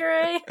in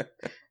lingerie?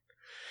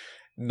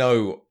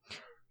 No.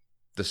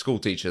 The school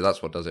teacher,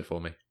 that's what does it for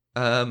me.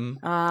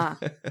 Because,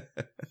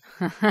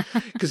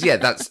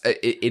 yeah,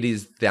 it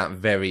is that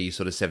very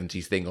sort of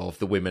 70s thing of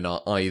the women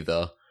are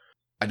either,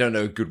 I don't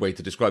know a good way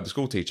to describe the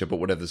school teacher, but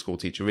whatever the school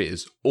teacher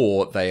is,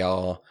 or they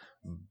are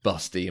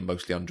busty and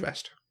mostly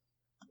undressed.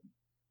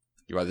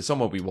 You're either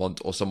someone we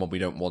want or someone we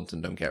don't want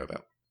and don't care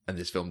about. And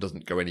this film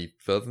doesn't go any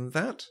further than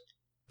that.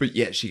 But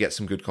yet she gets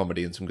some good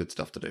comedy and some good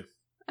stuff to do.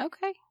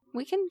 Okay,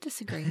 we can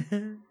disagree.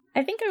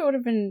 I think I would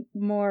have been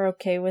more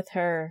okay with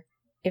her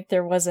if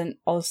there wasn't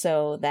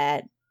also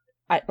that,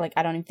 I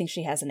don't even think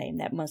she has a name,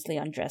 that mostly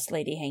undressed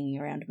lady hanging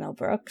around Mel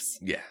Brooks.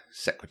 Yeah,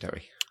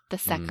 secretary. The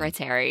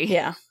secretary.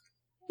 Yeah.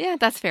 Yeah,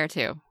 that's fair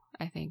too,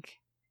 I think.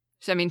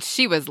 I mean,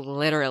 she was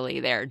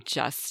literally there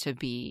just to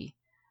be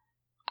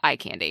eye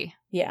candy.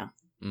 Yeah.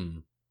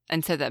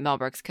 And so that Mel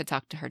Brooks could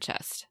talk to her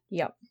chest.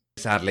 Yep.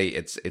 Sadly,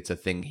 it's a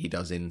thing he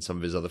does in some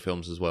of his other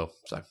films as well.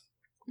 So,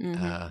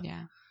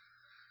 Yeah.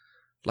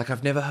 Like,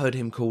 I've never heard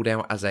him called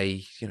out as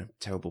a,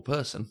 terrible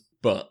person.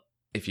 But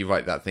if you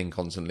write that thing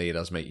constantly, it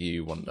does make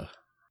you wonder.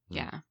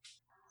 Yeah.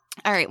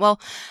 All right. Well,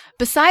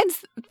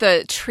 besides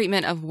the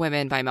treatment of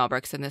women by Mel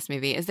Brooks in this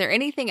movie, is there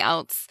anything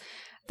else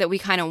that we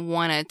kind of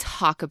want to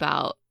talk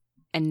about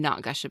and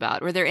not gush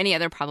about? Were there any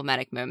other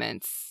problematic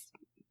moments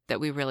that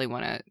we really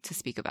want to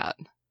speak about?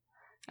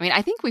 I mean,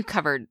 I think we've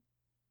covered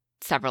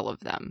several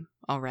of them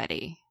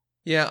already.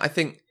 Yeah, I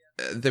think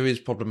there is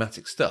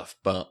problematic stuff,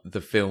 but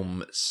the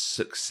film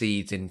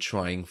succeeds in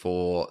trying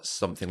for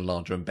something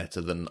larger and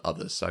better than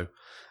others. So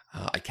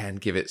I can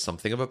give it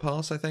something of a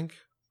pass, I think,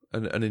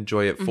 and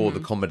enjoy it for the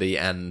comedy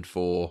and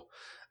for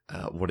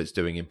what it's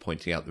doing in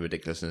pointing out the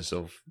ridiculousness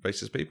of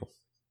racist people.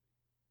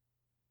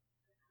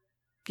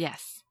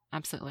 Yes,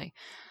 absolutely.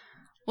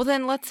 Well,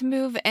 then let's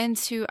move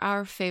into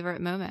our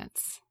favorite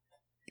moments.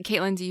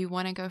 Caitlin, do you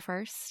want to go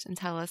first and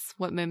tell us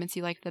what moments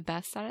you liked the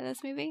best out of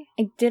this movie?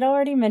 I did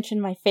already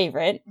mention my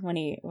favorite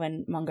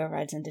when Mungo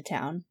rides into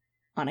town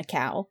on a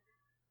cow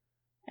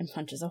and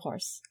punches a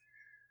horse.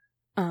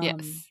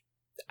 Yes.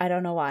 I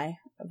don't know why,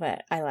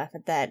 but I laugh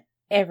at that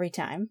every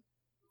time.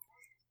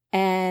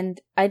 And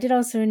I did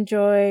also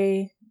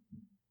enjoy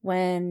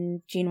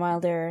when Gene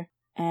Wilder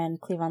and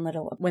Cleavon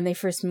Little, when they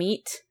first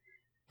meet,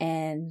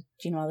 and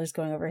Gene Wilder's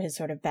going over his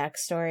sort of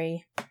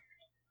backstory.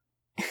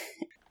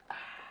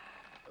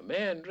 A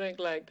man drink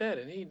like that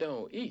and he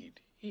don't eat,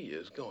 he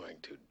is going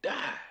to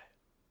die.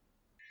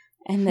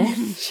 And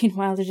then Gene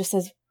Wilder just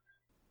says,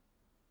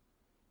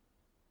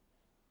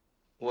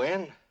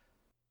 When?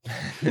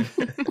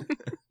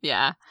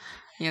 Yeah.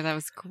 Yeah, that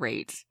was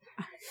great.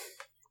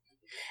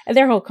 and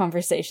their whole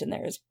conversation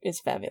there is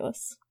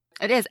fabulous.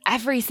 It is.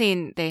 Every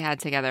scene they had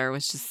together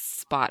was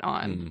just spot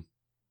on.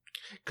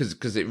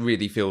 Because it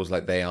really feels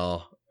like they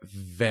are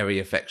very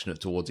affectionate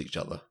towards each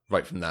other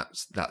right from that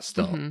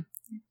start. Mm-hmm.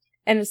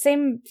 And the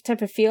same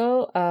type of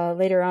feel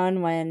later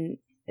on when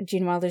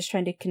Gene Wilder's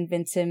trying to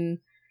convince him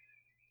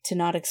to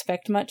not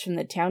expect much from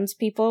the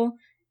townspeople.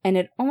 And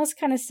it almost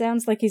kind of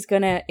sounds like he's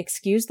going to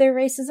excuse their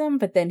racism,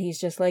 but then he's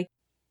just like,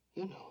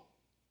 You know.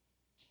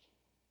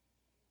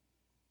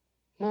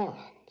 Morons.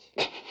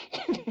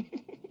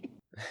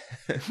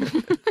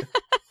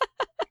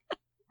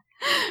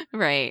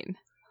 Right.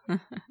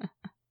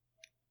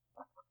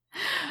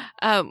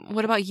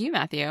 What about you,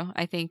 Matthew?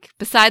 I think,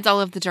 besides all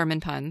of the German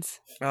puns.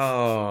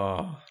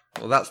 Oh,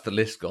 well, that's the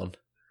list gone.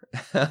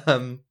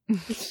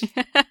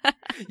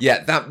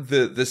 Yeah,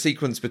 the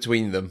sequence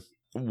between them.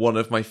 One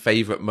of my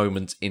favourite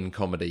moments in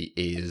comedy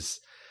is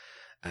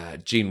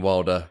Gene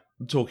Wilder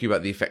talking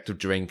about the effect of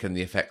drink and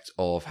the effect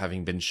of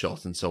having been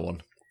shot and so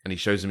on. And he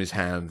shows him his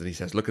hand and he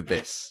says, "Look at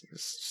this.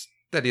 It's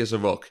steady as a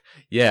rock.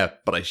 Yeah,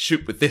 but I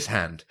shoot with this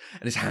hand."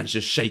 And his hand's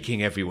just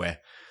shaking everywhere.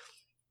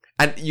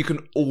 And you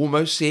can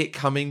almost see it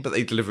coming, but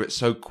they deliver it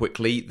so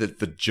quickly that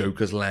the joke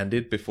has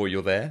landed before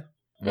you're there.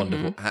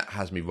 Wonderful.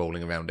 Has me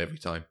rolling around every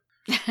time.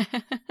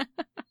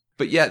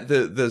 But yeah,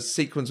 the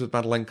sequence with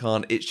Madeleine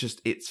Kahn,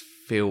 it's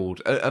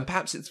filled. And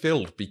perhaps it's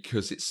filled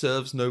because it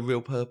serves no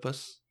real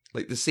purpose.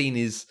 Like, the scene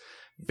is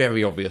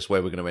very obvious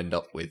where we're going to end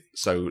up with,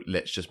 so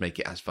let's just make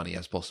it as funny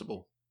as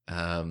possible.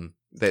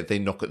 They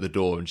knock at the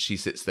door and she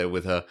sits there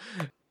with her.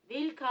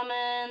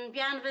 Willkommen,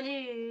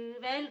 bienvenue,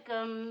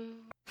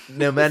 welcome.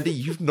 Now, Mandy,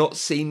 you've not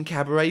seen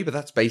Cabaret, but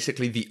that's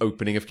basically the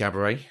opening of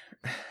Cabaret.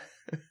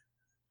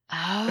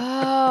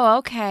 Oh,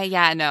 okay.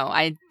 Yeah, no,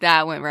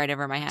 that went right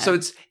over my head. So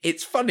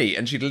it's funny,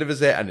 and she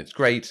delivers it, and it's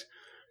great.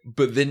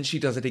 But then she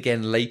does it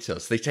again later,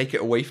 so they take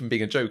it away from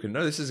being a joke. And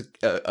no, this is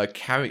a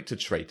character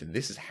trait, and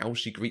this is how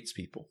she greets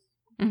people.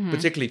 Mm-hmm.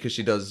 Particularly because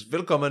she does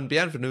 "Willkommen,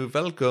 bienvenue,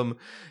 welcome,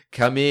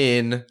 come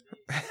in."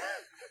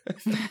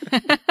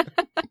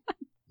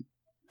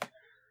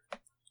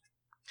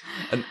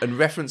 And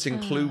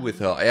referencing Clue with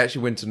her, I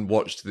actually went and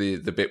watched the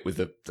bit with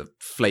the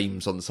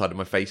flames on the side of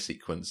my face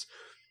sequence.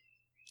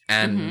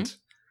 And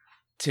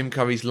Tim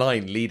Curry's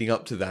line leading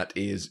up to that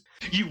is,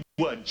 "You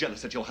weren't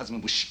jealous that your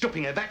husband was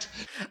stopping at that."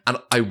 And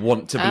I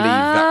want to believe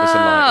that was a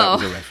line, that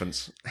was a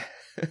reference.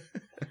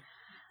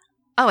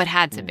 Oh, it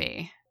had to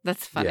be.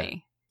 That's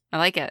funny. Yeah. I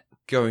like it.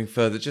 Going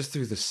further, just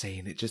through the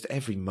scene,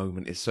 every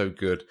moment is so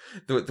good.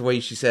 The way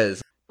she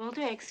says, Won't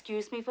you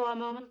excuse me for a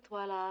moment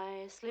while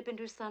I slip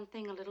into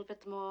something a little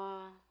bit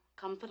more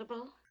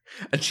comfortable?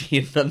 and she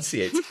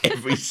enunciates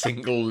every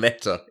single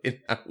letter in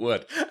that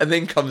word, and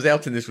then comes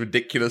out in this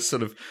ridiculous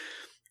sort of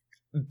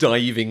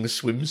diving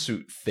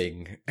swimsuit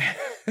thing.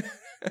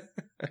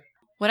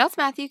 What else,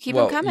 Matthew? Keep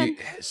them coming.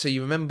 So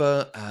you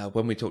remember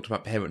when we talked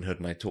about Parenthood,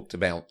 and I talked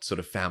about sort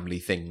of family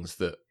things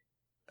that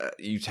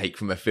you take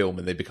from a film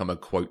and they become a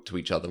quote to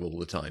each other all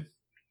the time.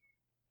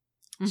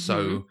 Mm-hmm.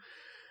 So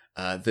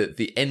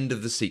the end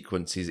of the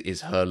sequence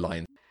is her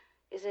line.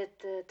 Is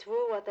it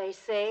true what they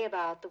say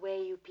about the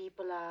way you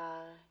people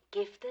are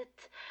gifted?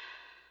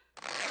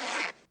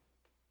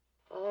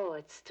 Oh,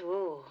 it's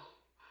true.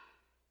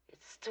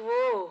 It's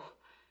true.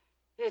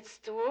 It's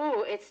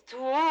true. It's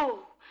true.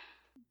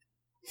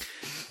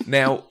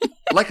 Now,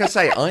 like I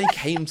say, I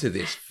came to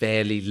this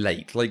fairly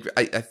late. Like,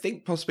 I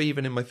think possibly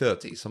even in my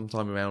 30s,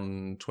 sometime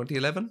around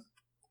 2011.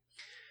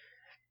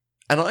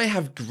 And I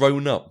have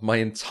grown up my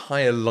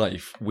entire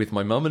life with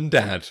my mum and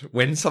dad.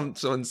 When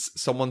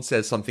someone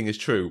says something is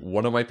true,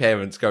 one of my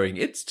parents going,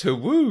 "It's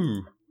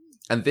too-woo."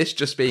 And this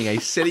just being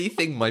a silly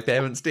thing my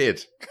parents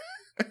did.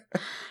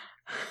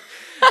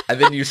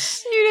 And then you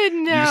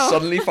didn't know. You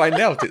suddenly find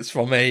out it's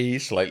from a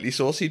slightly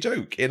saucy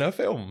joke in a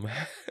film.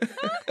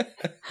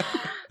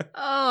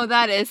 Oh,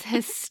 that is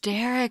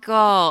hysterical.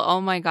 Oh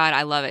my God,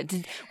 I love it.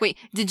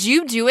 Did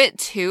you do it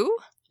too?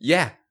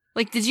 Yeah.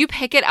 Like, did you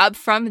pick it up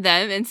from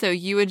them and so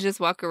you would just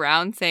walk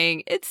around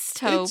saying, "It's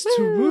toe It's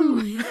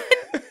too-woo."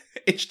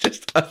 It's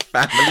just a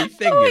family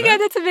thing. Oh my God,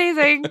 that's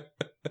amazing.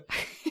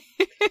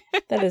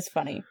 That is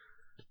funny.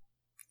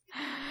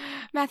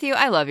 Matthew,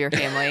 I love your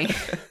family.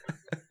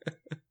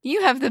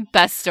 You have the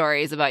best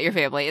stories about your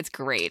family. It's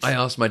great. I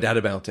asked my dad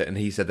about it, and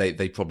he said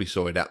they probably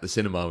saw it at the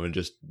cinema and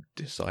just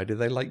decided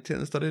they liked it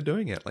and started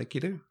doing it, like you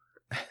do.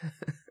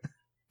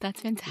 That's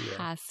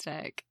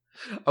fantastic.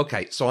 Yeah.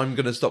 Okay, so I'm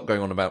going to stop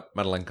going on about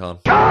Madeleine Kahn.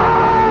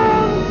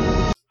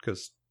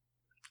 Because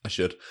I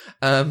should.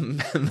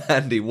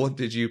 Mandy, what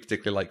did you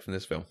particularly like from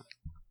this film?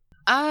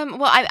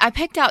 Well, I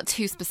picked out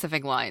two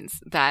specific lines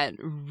that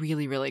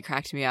really, really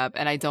cracked me up,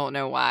 and I don't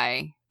know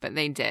why, but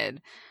they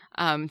did.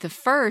 The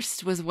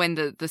first was when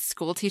the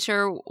school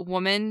teacher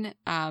woman,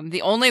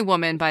 the only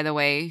woman, by the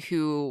way,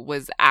 who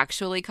was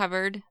actually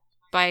covered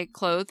by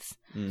clothes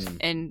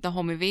in the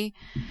whole movie,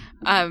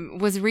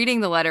 was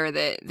reading the letter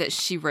that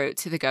she wrote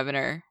to the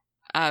governor,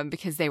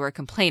 because they were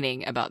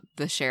complaining about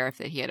the sheriff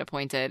that he had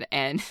appointed.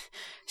 And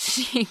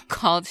she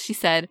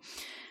said,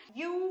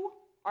 You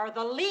are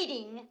the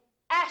leading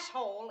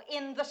asshole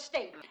in the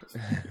state.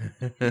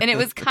 and it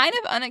was kind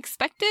of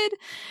unexpected.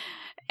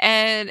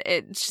 And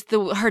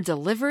her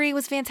delivery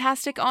was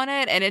fantastic on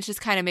it, and it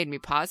just kind of made me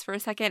pause for a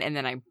second, and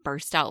then I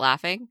burst out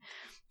laughing.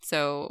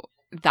 So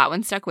that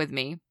one stuck with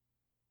me.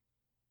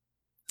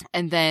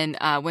 And then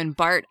when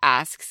Bart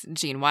asks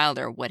Gene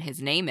Wilder what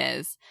his name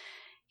is,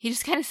 he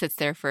just kind of sits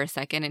there for a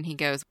second, and he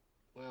goes,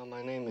 Well,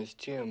 my name is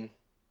Jim,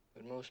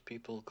 but most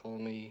people call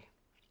me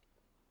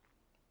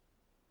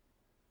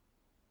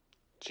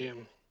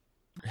Jim.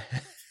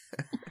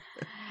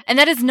 and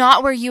that is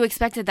not where you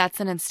expected that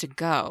sentence to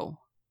go.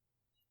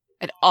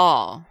 At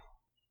all.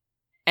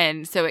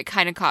 And so it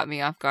kind of caught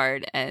me off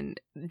guard, and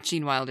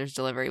Gene Wilder's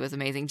delivery was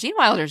amazing. Gene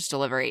Wilder's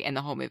delivery in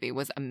the whole movie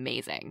was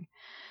amazing.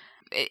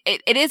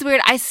 It is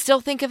weird. I still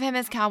think of him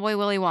as Cowboy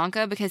Willy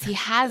Wonka because he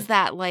has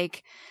that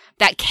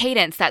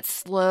cadence, that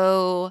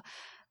slow,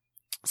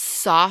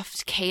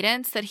 soft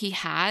cadence that he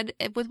had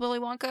with Willy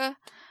Wonka.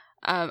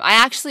 I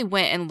actually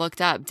went and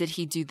looked up, did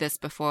he do this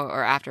before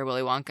or after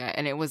Willy Wonka?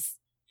 And it was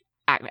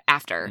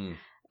after,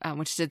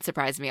 which did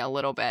surprise me a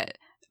little bit.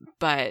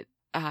 But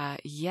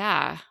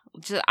yeah,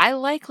 I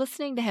like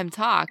listening to him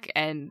talk,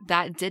 and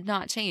that did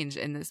not change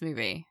in this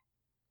movie.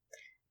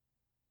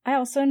 I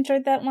also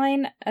enjoyed that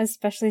line,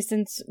 especially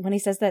since when he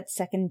says that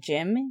second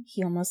Jim,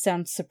 he almost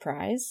sounds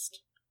surprised.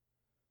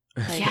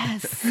 Like,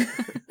 yes.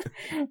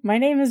 My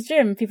name is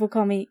Jim. People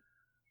call me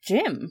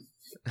Jim.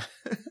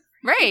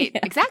 Right,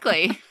 yeah.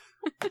 Exactly.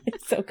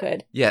 It's so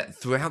good. Yeah,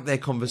 throughout their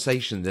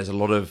conversation, there's a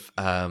lot of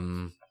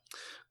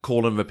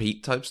call and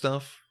repeat type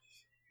stuff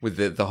with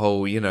the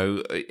whole,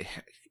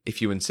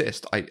 if you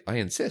insist, I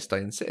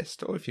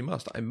insist, or if you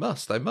must, I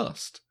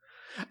must.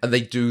 And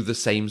they do the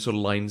same sort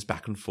of lines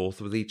back and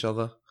forth with each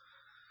other.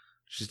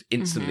 Just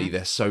instantly,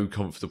 they're so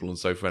comfortable and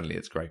so friendly.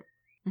 It's great.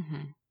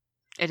 Mm-hmm.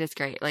 It is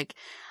great. Like,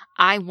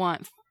 I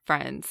want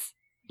friends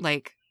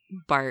like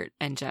Bart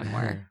and Jem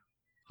were.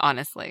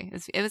 Honestly,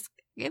 it was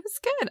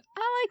good.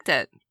 I liked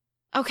it.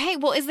 Okay,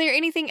 well, is there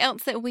anything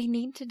else that we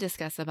need to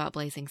discuss about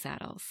Blazing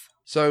Saddles?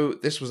 So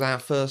this was our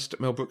first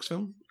Mel Brooks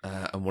film,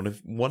 and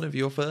one of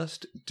your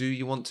first. Do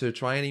you want to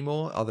try any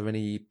more? Are there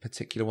any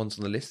particular ones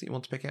on the list that you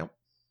want to pick out?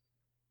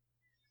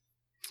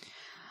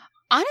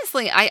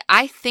 Honestly,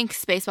 I think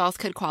Spaceballs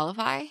could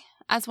qualify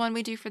as one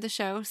we do for the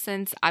show,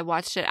 since I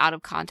watched it out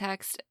of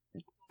context.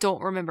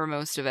 Don't remember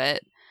most of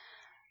it.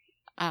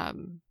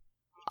 All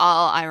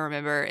I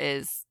remember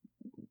is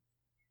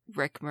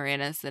Rick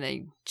Moranis in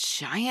a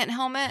giant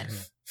helmet.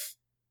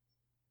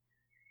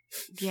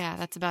 Yeah,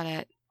 that's about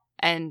it.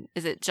 And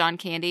is it John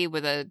Candy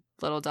with a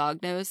little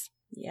dog nose?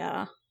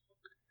 Yeah.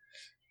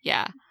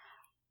 Yeah.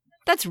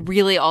 That's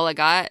really all I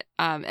got.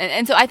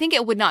 And so I think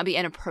it would not be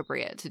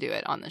inappropriate to do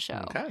it on the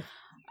show. Okay.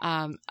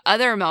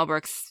 Other Mel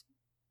Brooks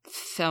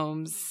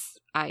films,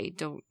 I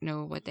don't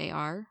know what they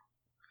are.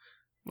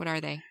 What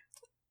are they?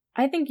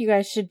 I think you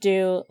guys should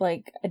do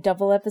like a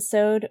double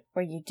episode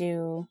where you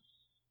do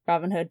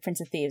Robin Hood,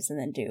 Prince of Thieves, and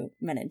then do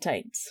Men in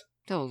Tights.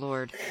 Oh,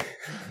 Lord.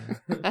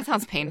 That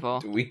sounds painful.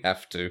 Do we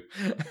have to?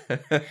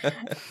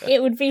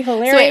 It would be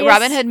hilarious. So wait,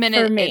 Robin Hood,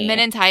 Men me.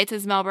 in Tights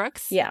is Mel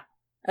Brooks? Yeah.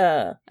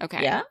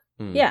 Okay. Yeah?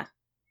 Mm.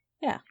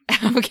 Yeah.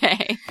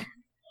 Okay.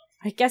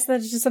 I guess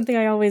that's just something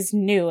I always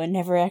knew and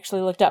never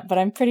actually looked up, but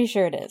I'm pretty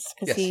sure it is.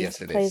 Because he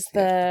plays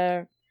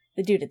the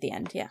dude at the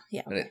end. Yeah.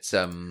 And it's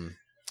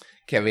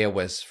Carrie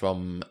Elwes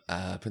from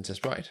Princess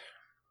Bride.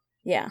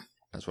 Yeah.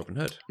 That's Robin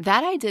Hood.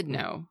 That I did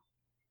know.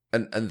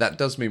 And that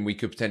does mean we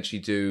could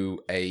potentially do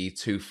a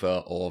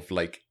twofer of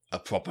like a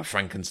proper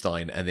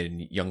Frankenstein and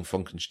then Young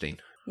Frankenstein.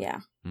 Yeah.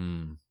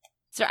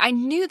 So I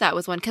knew that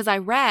was one because I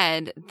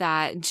read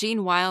that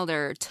Gene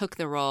Wilder took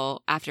the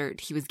role after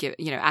he was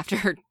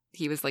after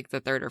he was like the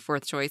third or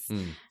fourth choice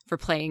for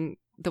playing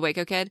the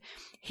Waco Kid.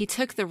 He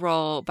took the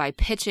role by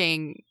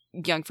pitching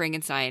Young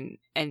Frankenstein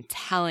and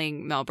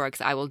telling Mel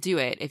Brooks, "I will do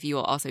it if you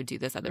will also do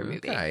this other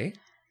movie." Okay.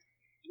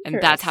 And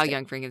that's how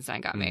Young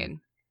Frankenstein got made.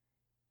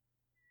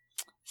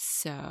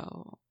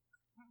 So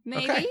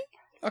maybe.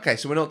 Okay,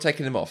 so we're not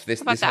taking them off.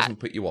 This hasn't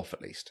put you off,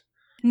 at least.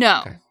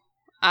 No. Okay.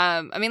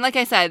 I mean, like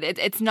I said,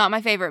 it's not my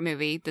favorite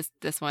movie,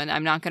 this one.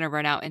 I'm not going to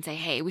run out and say,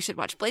 hey, we should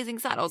watch Blazing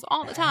Saddles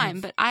all the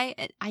time. But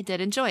I did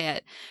enjoy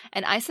it.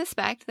 And I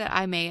suspect that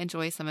I may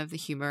enjoy some of the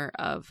humor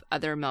of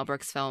other Mel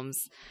Brooks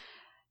films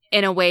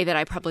in a way that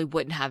I probably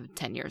wouldn't have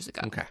 10 years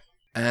ago. Okay.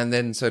 And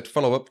then, so to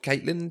follow up,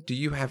 Caitlin, do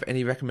you have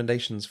any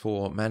recommendations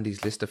for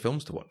Mandy's list of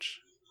films to watch?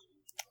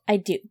 I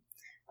do.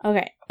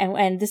 Okay.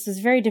 And this was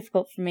very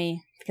difficult for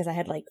me because I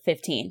had like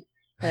 15,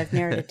 but I've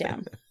narrowed it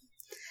down.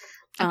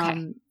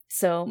 Okay.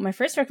 So my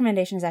first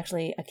recommendation is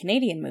actually a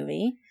Canadian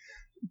movie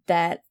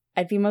that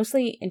I'd be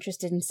mostly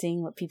interested in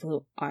seeing what people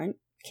who aren't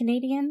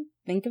Canadian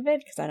think of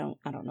it, because I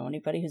don't know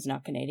anybody who's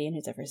not Canadian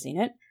who's ever seen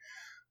it.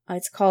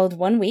 It's called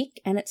 1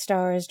 Week, and it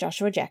stars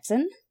Joshua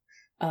Jackson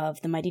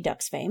of the Mighty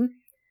Ducks fame.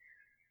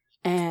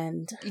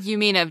 And You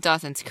mean of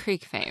Dawson's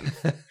Creek fame?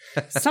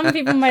 some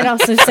people might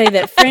also say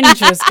that Fringe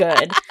was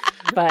good,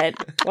 but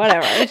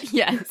whatever.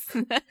 Yes.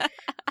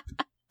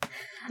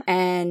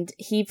 And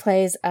he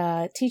plays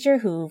a teacher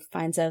who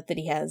finds out that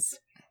he has,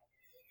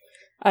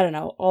 I don't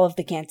know, all of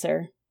the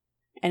cancer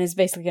and is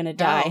basically going to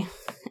die.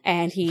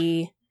 And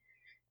he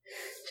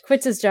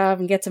quits his job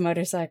and gets a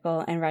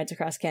motorcycle and rides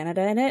across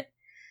Canada in it.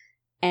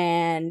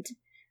 And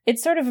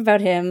it's sort of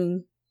about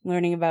him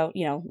learning about,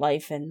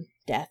 life and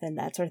death and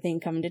that sort of thing,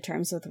 coming to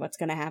terms with what's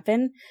going to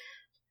happen.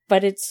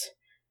 But it's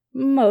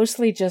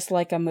mostly just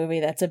like a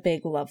movie that's a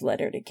big love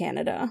letter to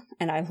Canada.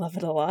 And I love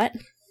it a lot.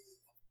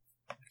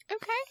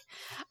 Okay.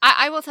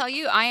 I will tell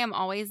you, I am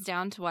always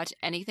down to watch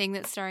anything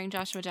that's starring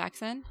Joshua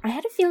Jackson. I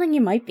had a feeling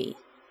you might be.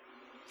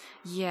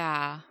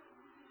 Yeah.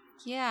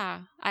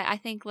 I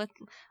think let's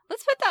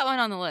put that one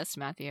on the list,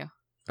 Matthew.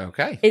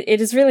 Okay. It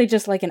is really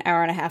just like an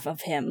hour and a half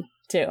of him,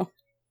 too.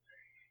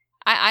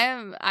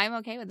 I'm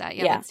okay with that.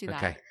 Yeah, let's do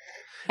that. Okay.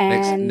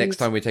 And Next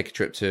time we take a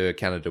trip to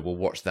Canada, we'll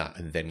watch that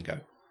and then go.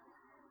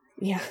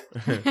 Yeah.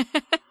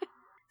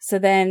 So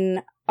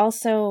then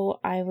also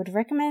I would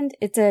recommend,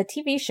 it's a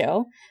TV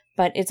show,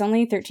 but it's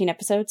only 13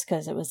 episodes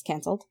because it was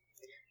canceled.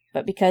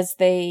 But because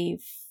they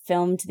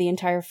filmed the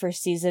entire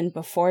first season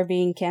before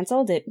being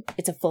canceled,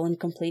 it's a full and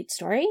complete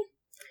story.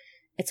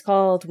 It's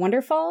called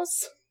Wonder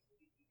Falls.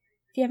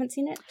 If you haven't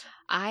seen it.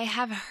 I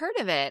have heard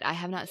of it. I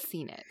have not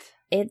seen it.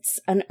 It's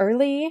an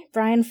early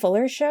Brian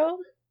Fuller show.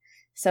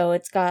 So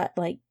it's got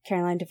like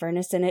Caroline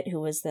DeVerness in it,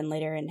 who was then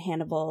later in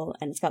Hannibal,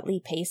 and it's got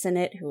Lee Pace in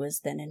it, who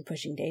was then in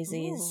Pushing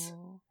Daisies.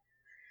 Ooh.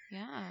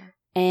 Yeah.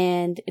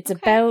 And it's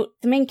about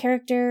the main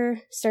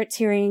character starts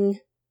hearing,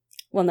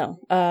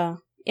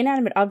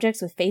 inanimate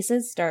objects with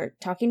faces start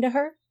talking to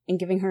her and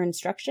giving her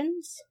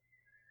instructions.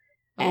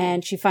 Oh.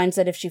 And she finds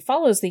that if she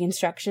follows the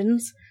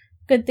instructions,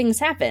 good things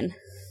happen.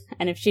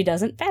 And if she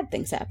doesn't, bad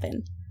things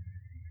happen.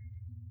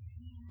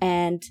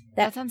 And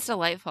that sounds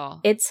delightful.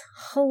 It's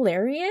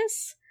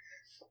hilarious.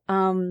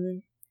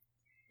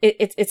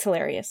 It's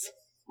hilarious.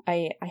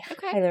 I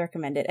highly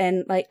recommend it.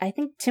 And I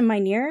think Tim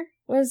Minear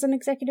was an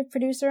executive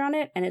producer on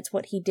it, and it's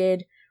what he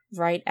did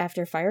right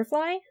after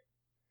Firefly.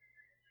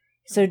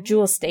 So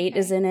Jewel Staite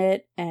is in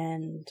it,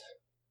 and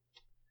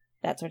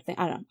that sort of thing.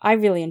 I don't know. I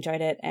really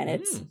enjoyed it, and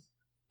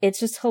it's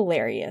just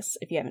hilarious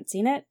if you haven't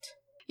seen it.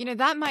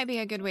 That might be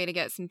a good way to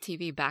get some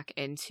TV back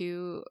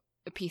into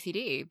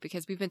PCD,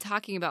 because we've been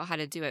talking about how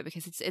to do it,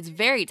 because it's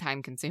very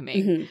time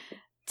consuming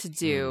to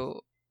do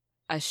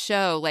a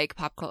show like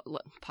Pop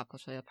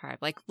Culture Park,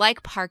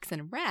 like Parks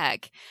and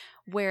Rec,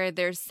 where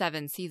there's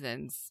 7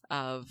 seasons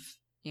of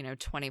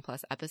 20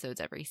 plus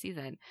episodes every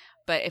season.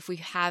 But if we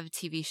have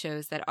TV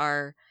shows that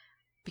are,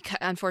 because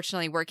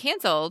unfortunately were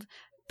canceled,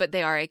 but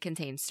they are a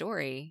contained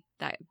story,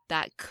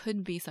 that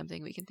could be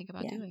something we can think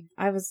about doing.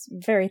 I was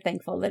very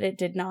thankful that it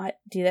did not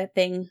do that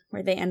thing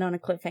where they end on a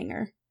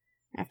cliffhanger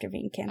after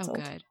being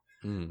canceled. Oh,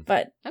 good.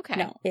 But okay.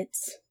 No,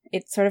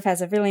 it sort of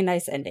has a really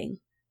nice ending.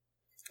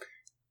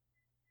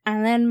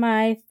 And then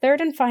my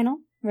third and final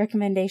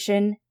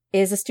recommendation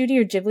is a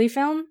Studio Ghibli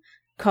film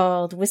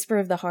called Whisper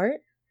of the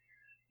Heart,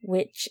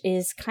 which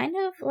is kind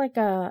of like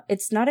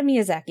it's not a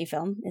Miyazaki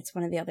film, it's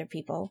one of the other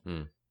people.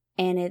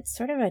 And it's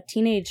sort of a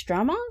teenage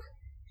drama,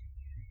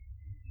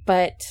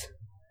 but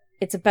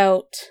it's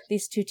about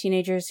these 2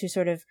 teenagers who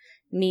sort of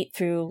meet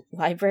through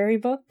library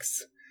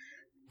books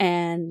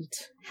and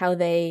how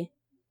they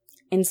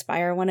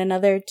inspire one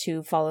another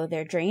to follow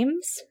their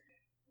dreams.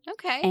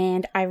 Okay.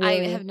 And I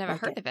have never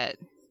heard of it.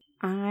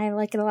 I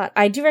like it a lot.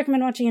 I do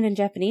recommend watching it in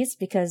Japanese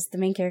because the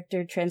main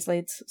character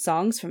translates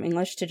songs from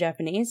English to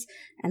Japanese,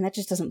 and that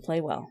just doesn't play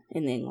well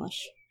in the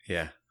English.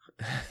 Yeah.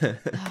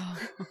 Oh.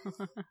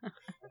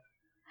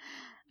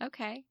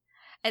 Okay.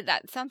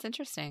 That sounds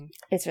interesting.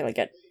 It's really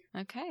good.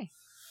 Okay.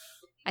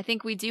 I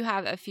think we do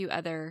have at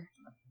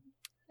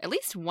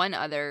least one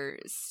other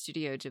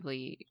Studio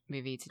Ghibli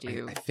movie to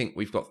do. I think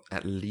we've got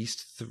at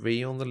least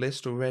 3 on the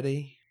list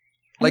already.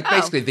 Like, Oh,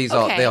 basically, they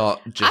okay. are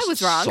I just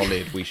was wrong.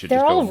 solid. We should They're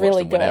just go all and watch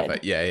really them whenever.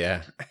 good.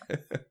 Yeah.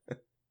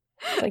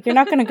 Like, you're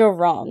not going to go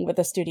wrong with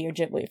a Studio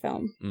Ghibli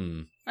film.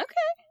 Mm.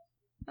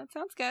 That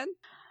sounds good.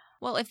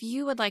 Well, if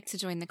you would like to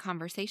join the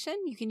conversation,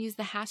 you can use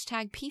the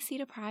hashtag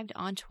PCDeprived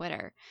on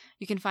Twitter.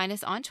 You can find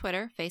us on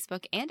Twitter,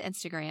 Facebook, and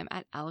Instagram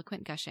at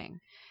Eloquent Gushing.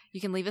 You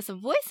can leave us a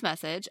voice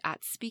message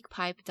at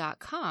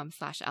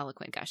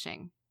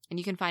speakpipe.com/eloquentgushing. And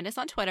you can find us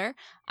on Twitter.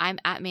 I'm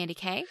at Mandy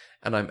Kay.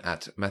 And I'm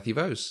at Matthew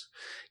Vose.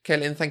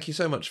 Caitlin, thank you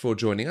so much for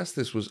joining us.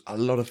 This was a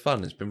lot of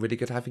fun. It's been really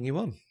good having you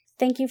on.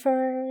 Thank you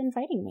for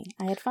inviting me.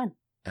 I had fun.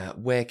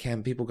 Where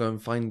can people go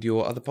and find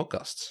your other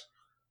podcasts?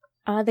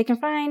 They can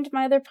find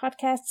my other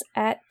podcasts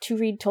at To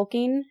Read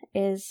Tolkien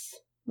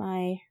is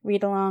my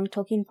read-along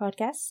Tolkien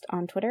podcast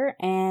on Twitter,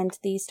 and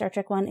the Star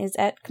Trek one is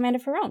at Command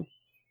of Her Own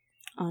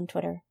on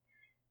Twitter.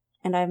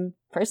 And I'm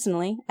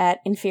personally at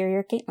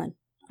Inferior Caitlin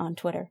on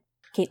Twitter.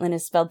 Caitlin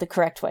is spelled the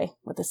correct way,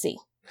 with a C.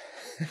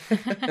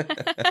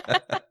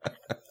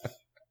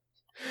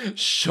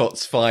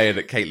 Shots fired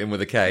at Caitlin with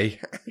a K.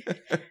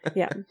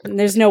 Yeah, and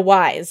there's no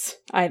Y's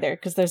either,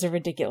 because those are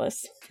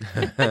ridiculous.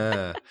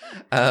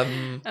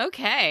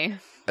 Okay.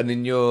 And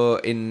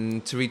into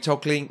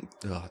Retolkien,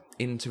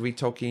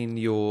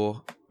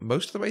 you're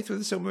most of the way through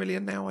the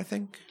Silmarillion now, I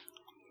think.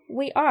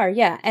 We are,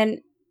 yeah.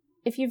 And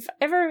if you've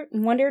ever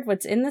wondered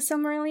what's in the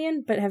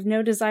Silmarillion, but have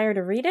no desire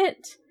to read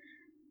it,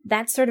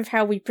 that's sort of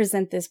how we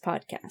present this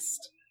podcast.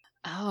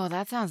 Oh,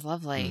 that sounds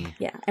lovely.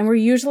 Yeah, and we're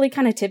usually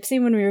kind of tipsy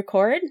when we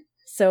record,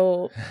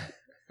 so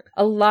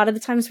a lot of the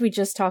times we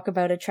just talk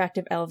about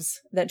attractive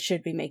elves that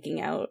should be making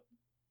out.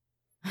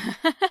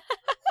 Okay.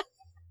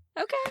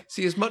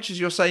 See, as much as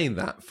you're saying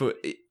that,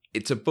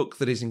 it's a book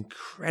that is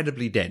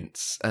incredibly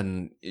dense,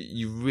 and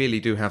you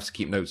really do have to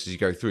keep notes as you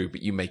go through,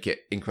 but you make it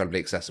incredibly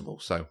accessible.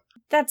 So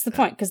That's the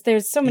point, because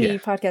there's so many Yeah.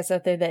 podcasts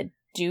out there that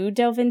do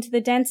delve into the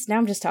dense. Now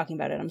I'm just talking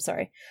about it, I'm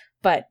sorry.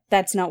 But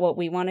that's not what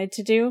we wanted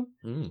to do.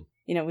 Mm.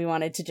 You know, we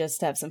wanted to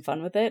just have some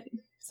fun with it.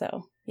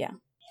 So, yeah.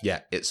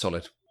 Yeah, it's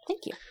solid.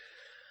 Thank you.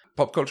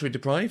 Pop Culturally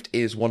Deprived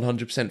is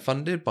 100%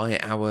 funded by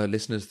our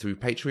listeners through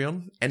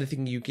Patreon.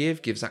 Anything you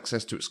give gives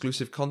access to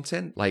exclusive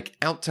content like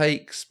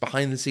outtakes,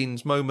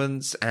 behind-the-scenes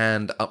moments,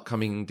 and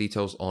upcoming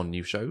details on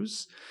new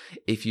shows.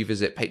 If you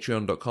visit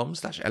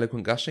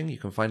patreon.com/eloquentgushing, you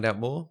can find out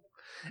more.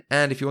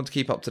 And if you want to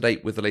keep up to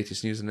date with the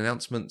latest news and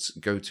announcements,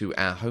 go to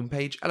our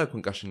homepage,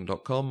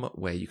 eloquentgushing.com,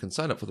 where you can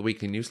sign up for the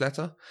weekly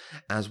newsletter,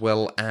 as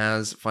well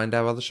as find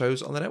our other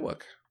shows on the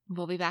network.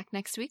 We'll be back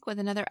next week with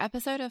another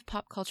episode of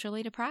Pop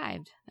Culturally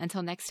Deprived.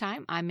 Until next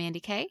time, I'm Mandy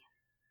Kay.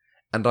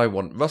 And I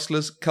want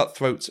rustlers,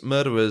 cutthroats,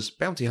 murderers,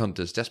 bounty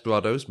hunters,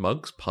 desperados,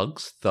 mugs,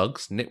 pugs,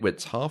 thugs,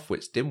 nitwits,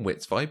 half-wits,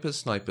 dimwits, vipers,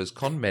 snipers,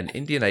 con men,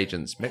 Indian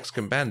agents,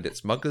 Mexican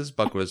bandits, muggers,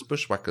 buggerers,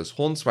 bushwhackers,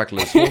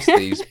 hornswagglers, horse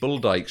thieves, bull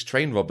dykes,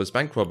 train robbers,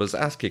 bank robbers,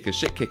 ass kickers,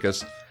 shit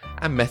kickers,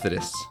 and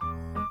Methodists.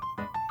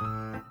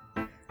 I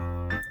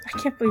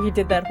can't believe you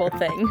did that whole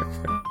thing.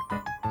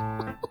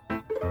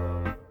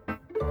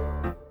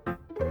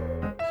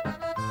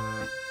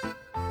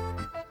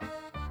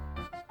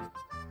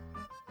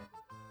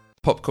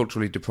 Pop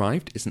Culturally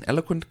Deprived is an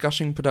Eloquent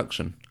Gushing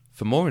production.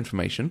 For more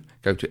information,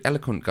 go to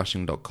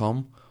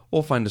eloquentgushing.com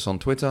or find us on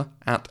Twitter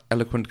at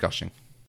eloquentgushing.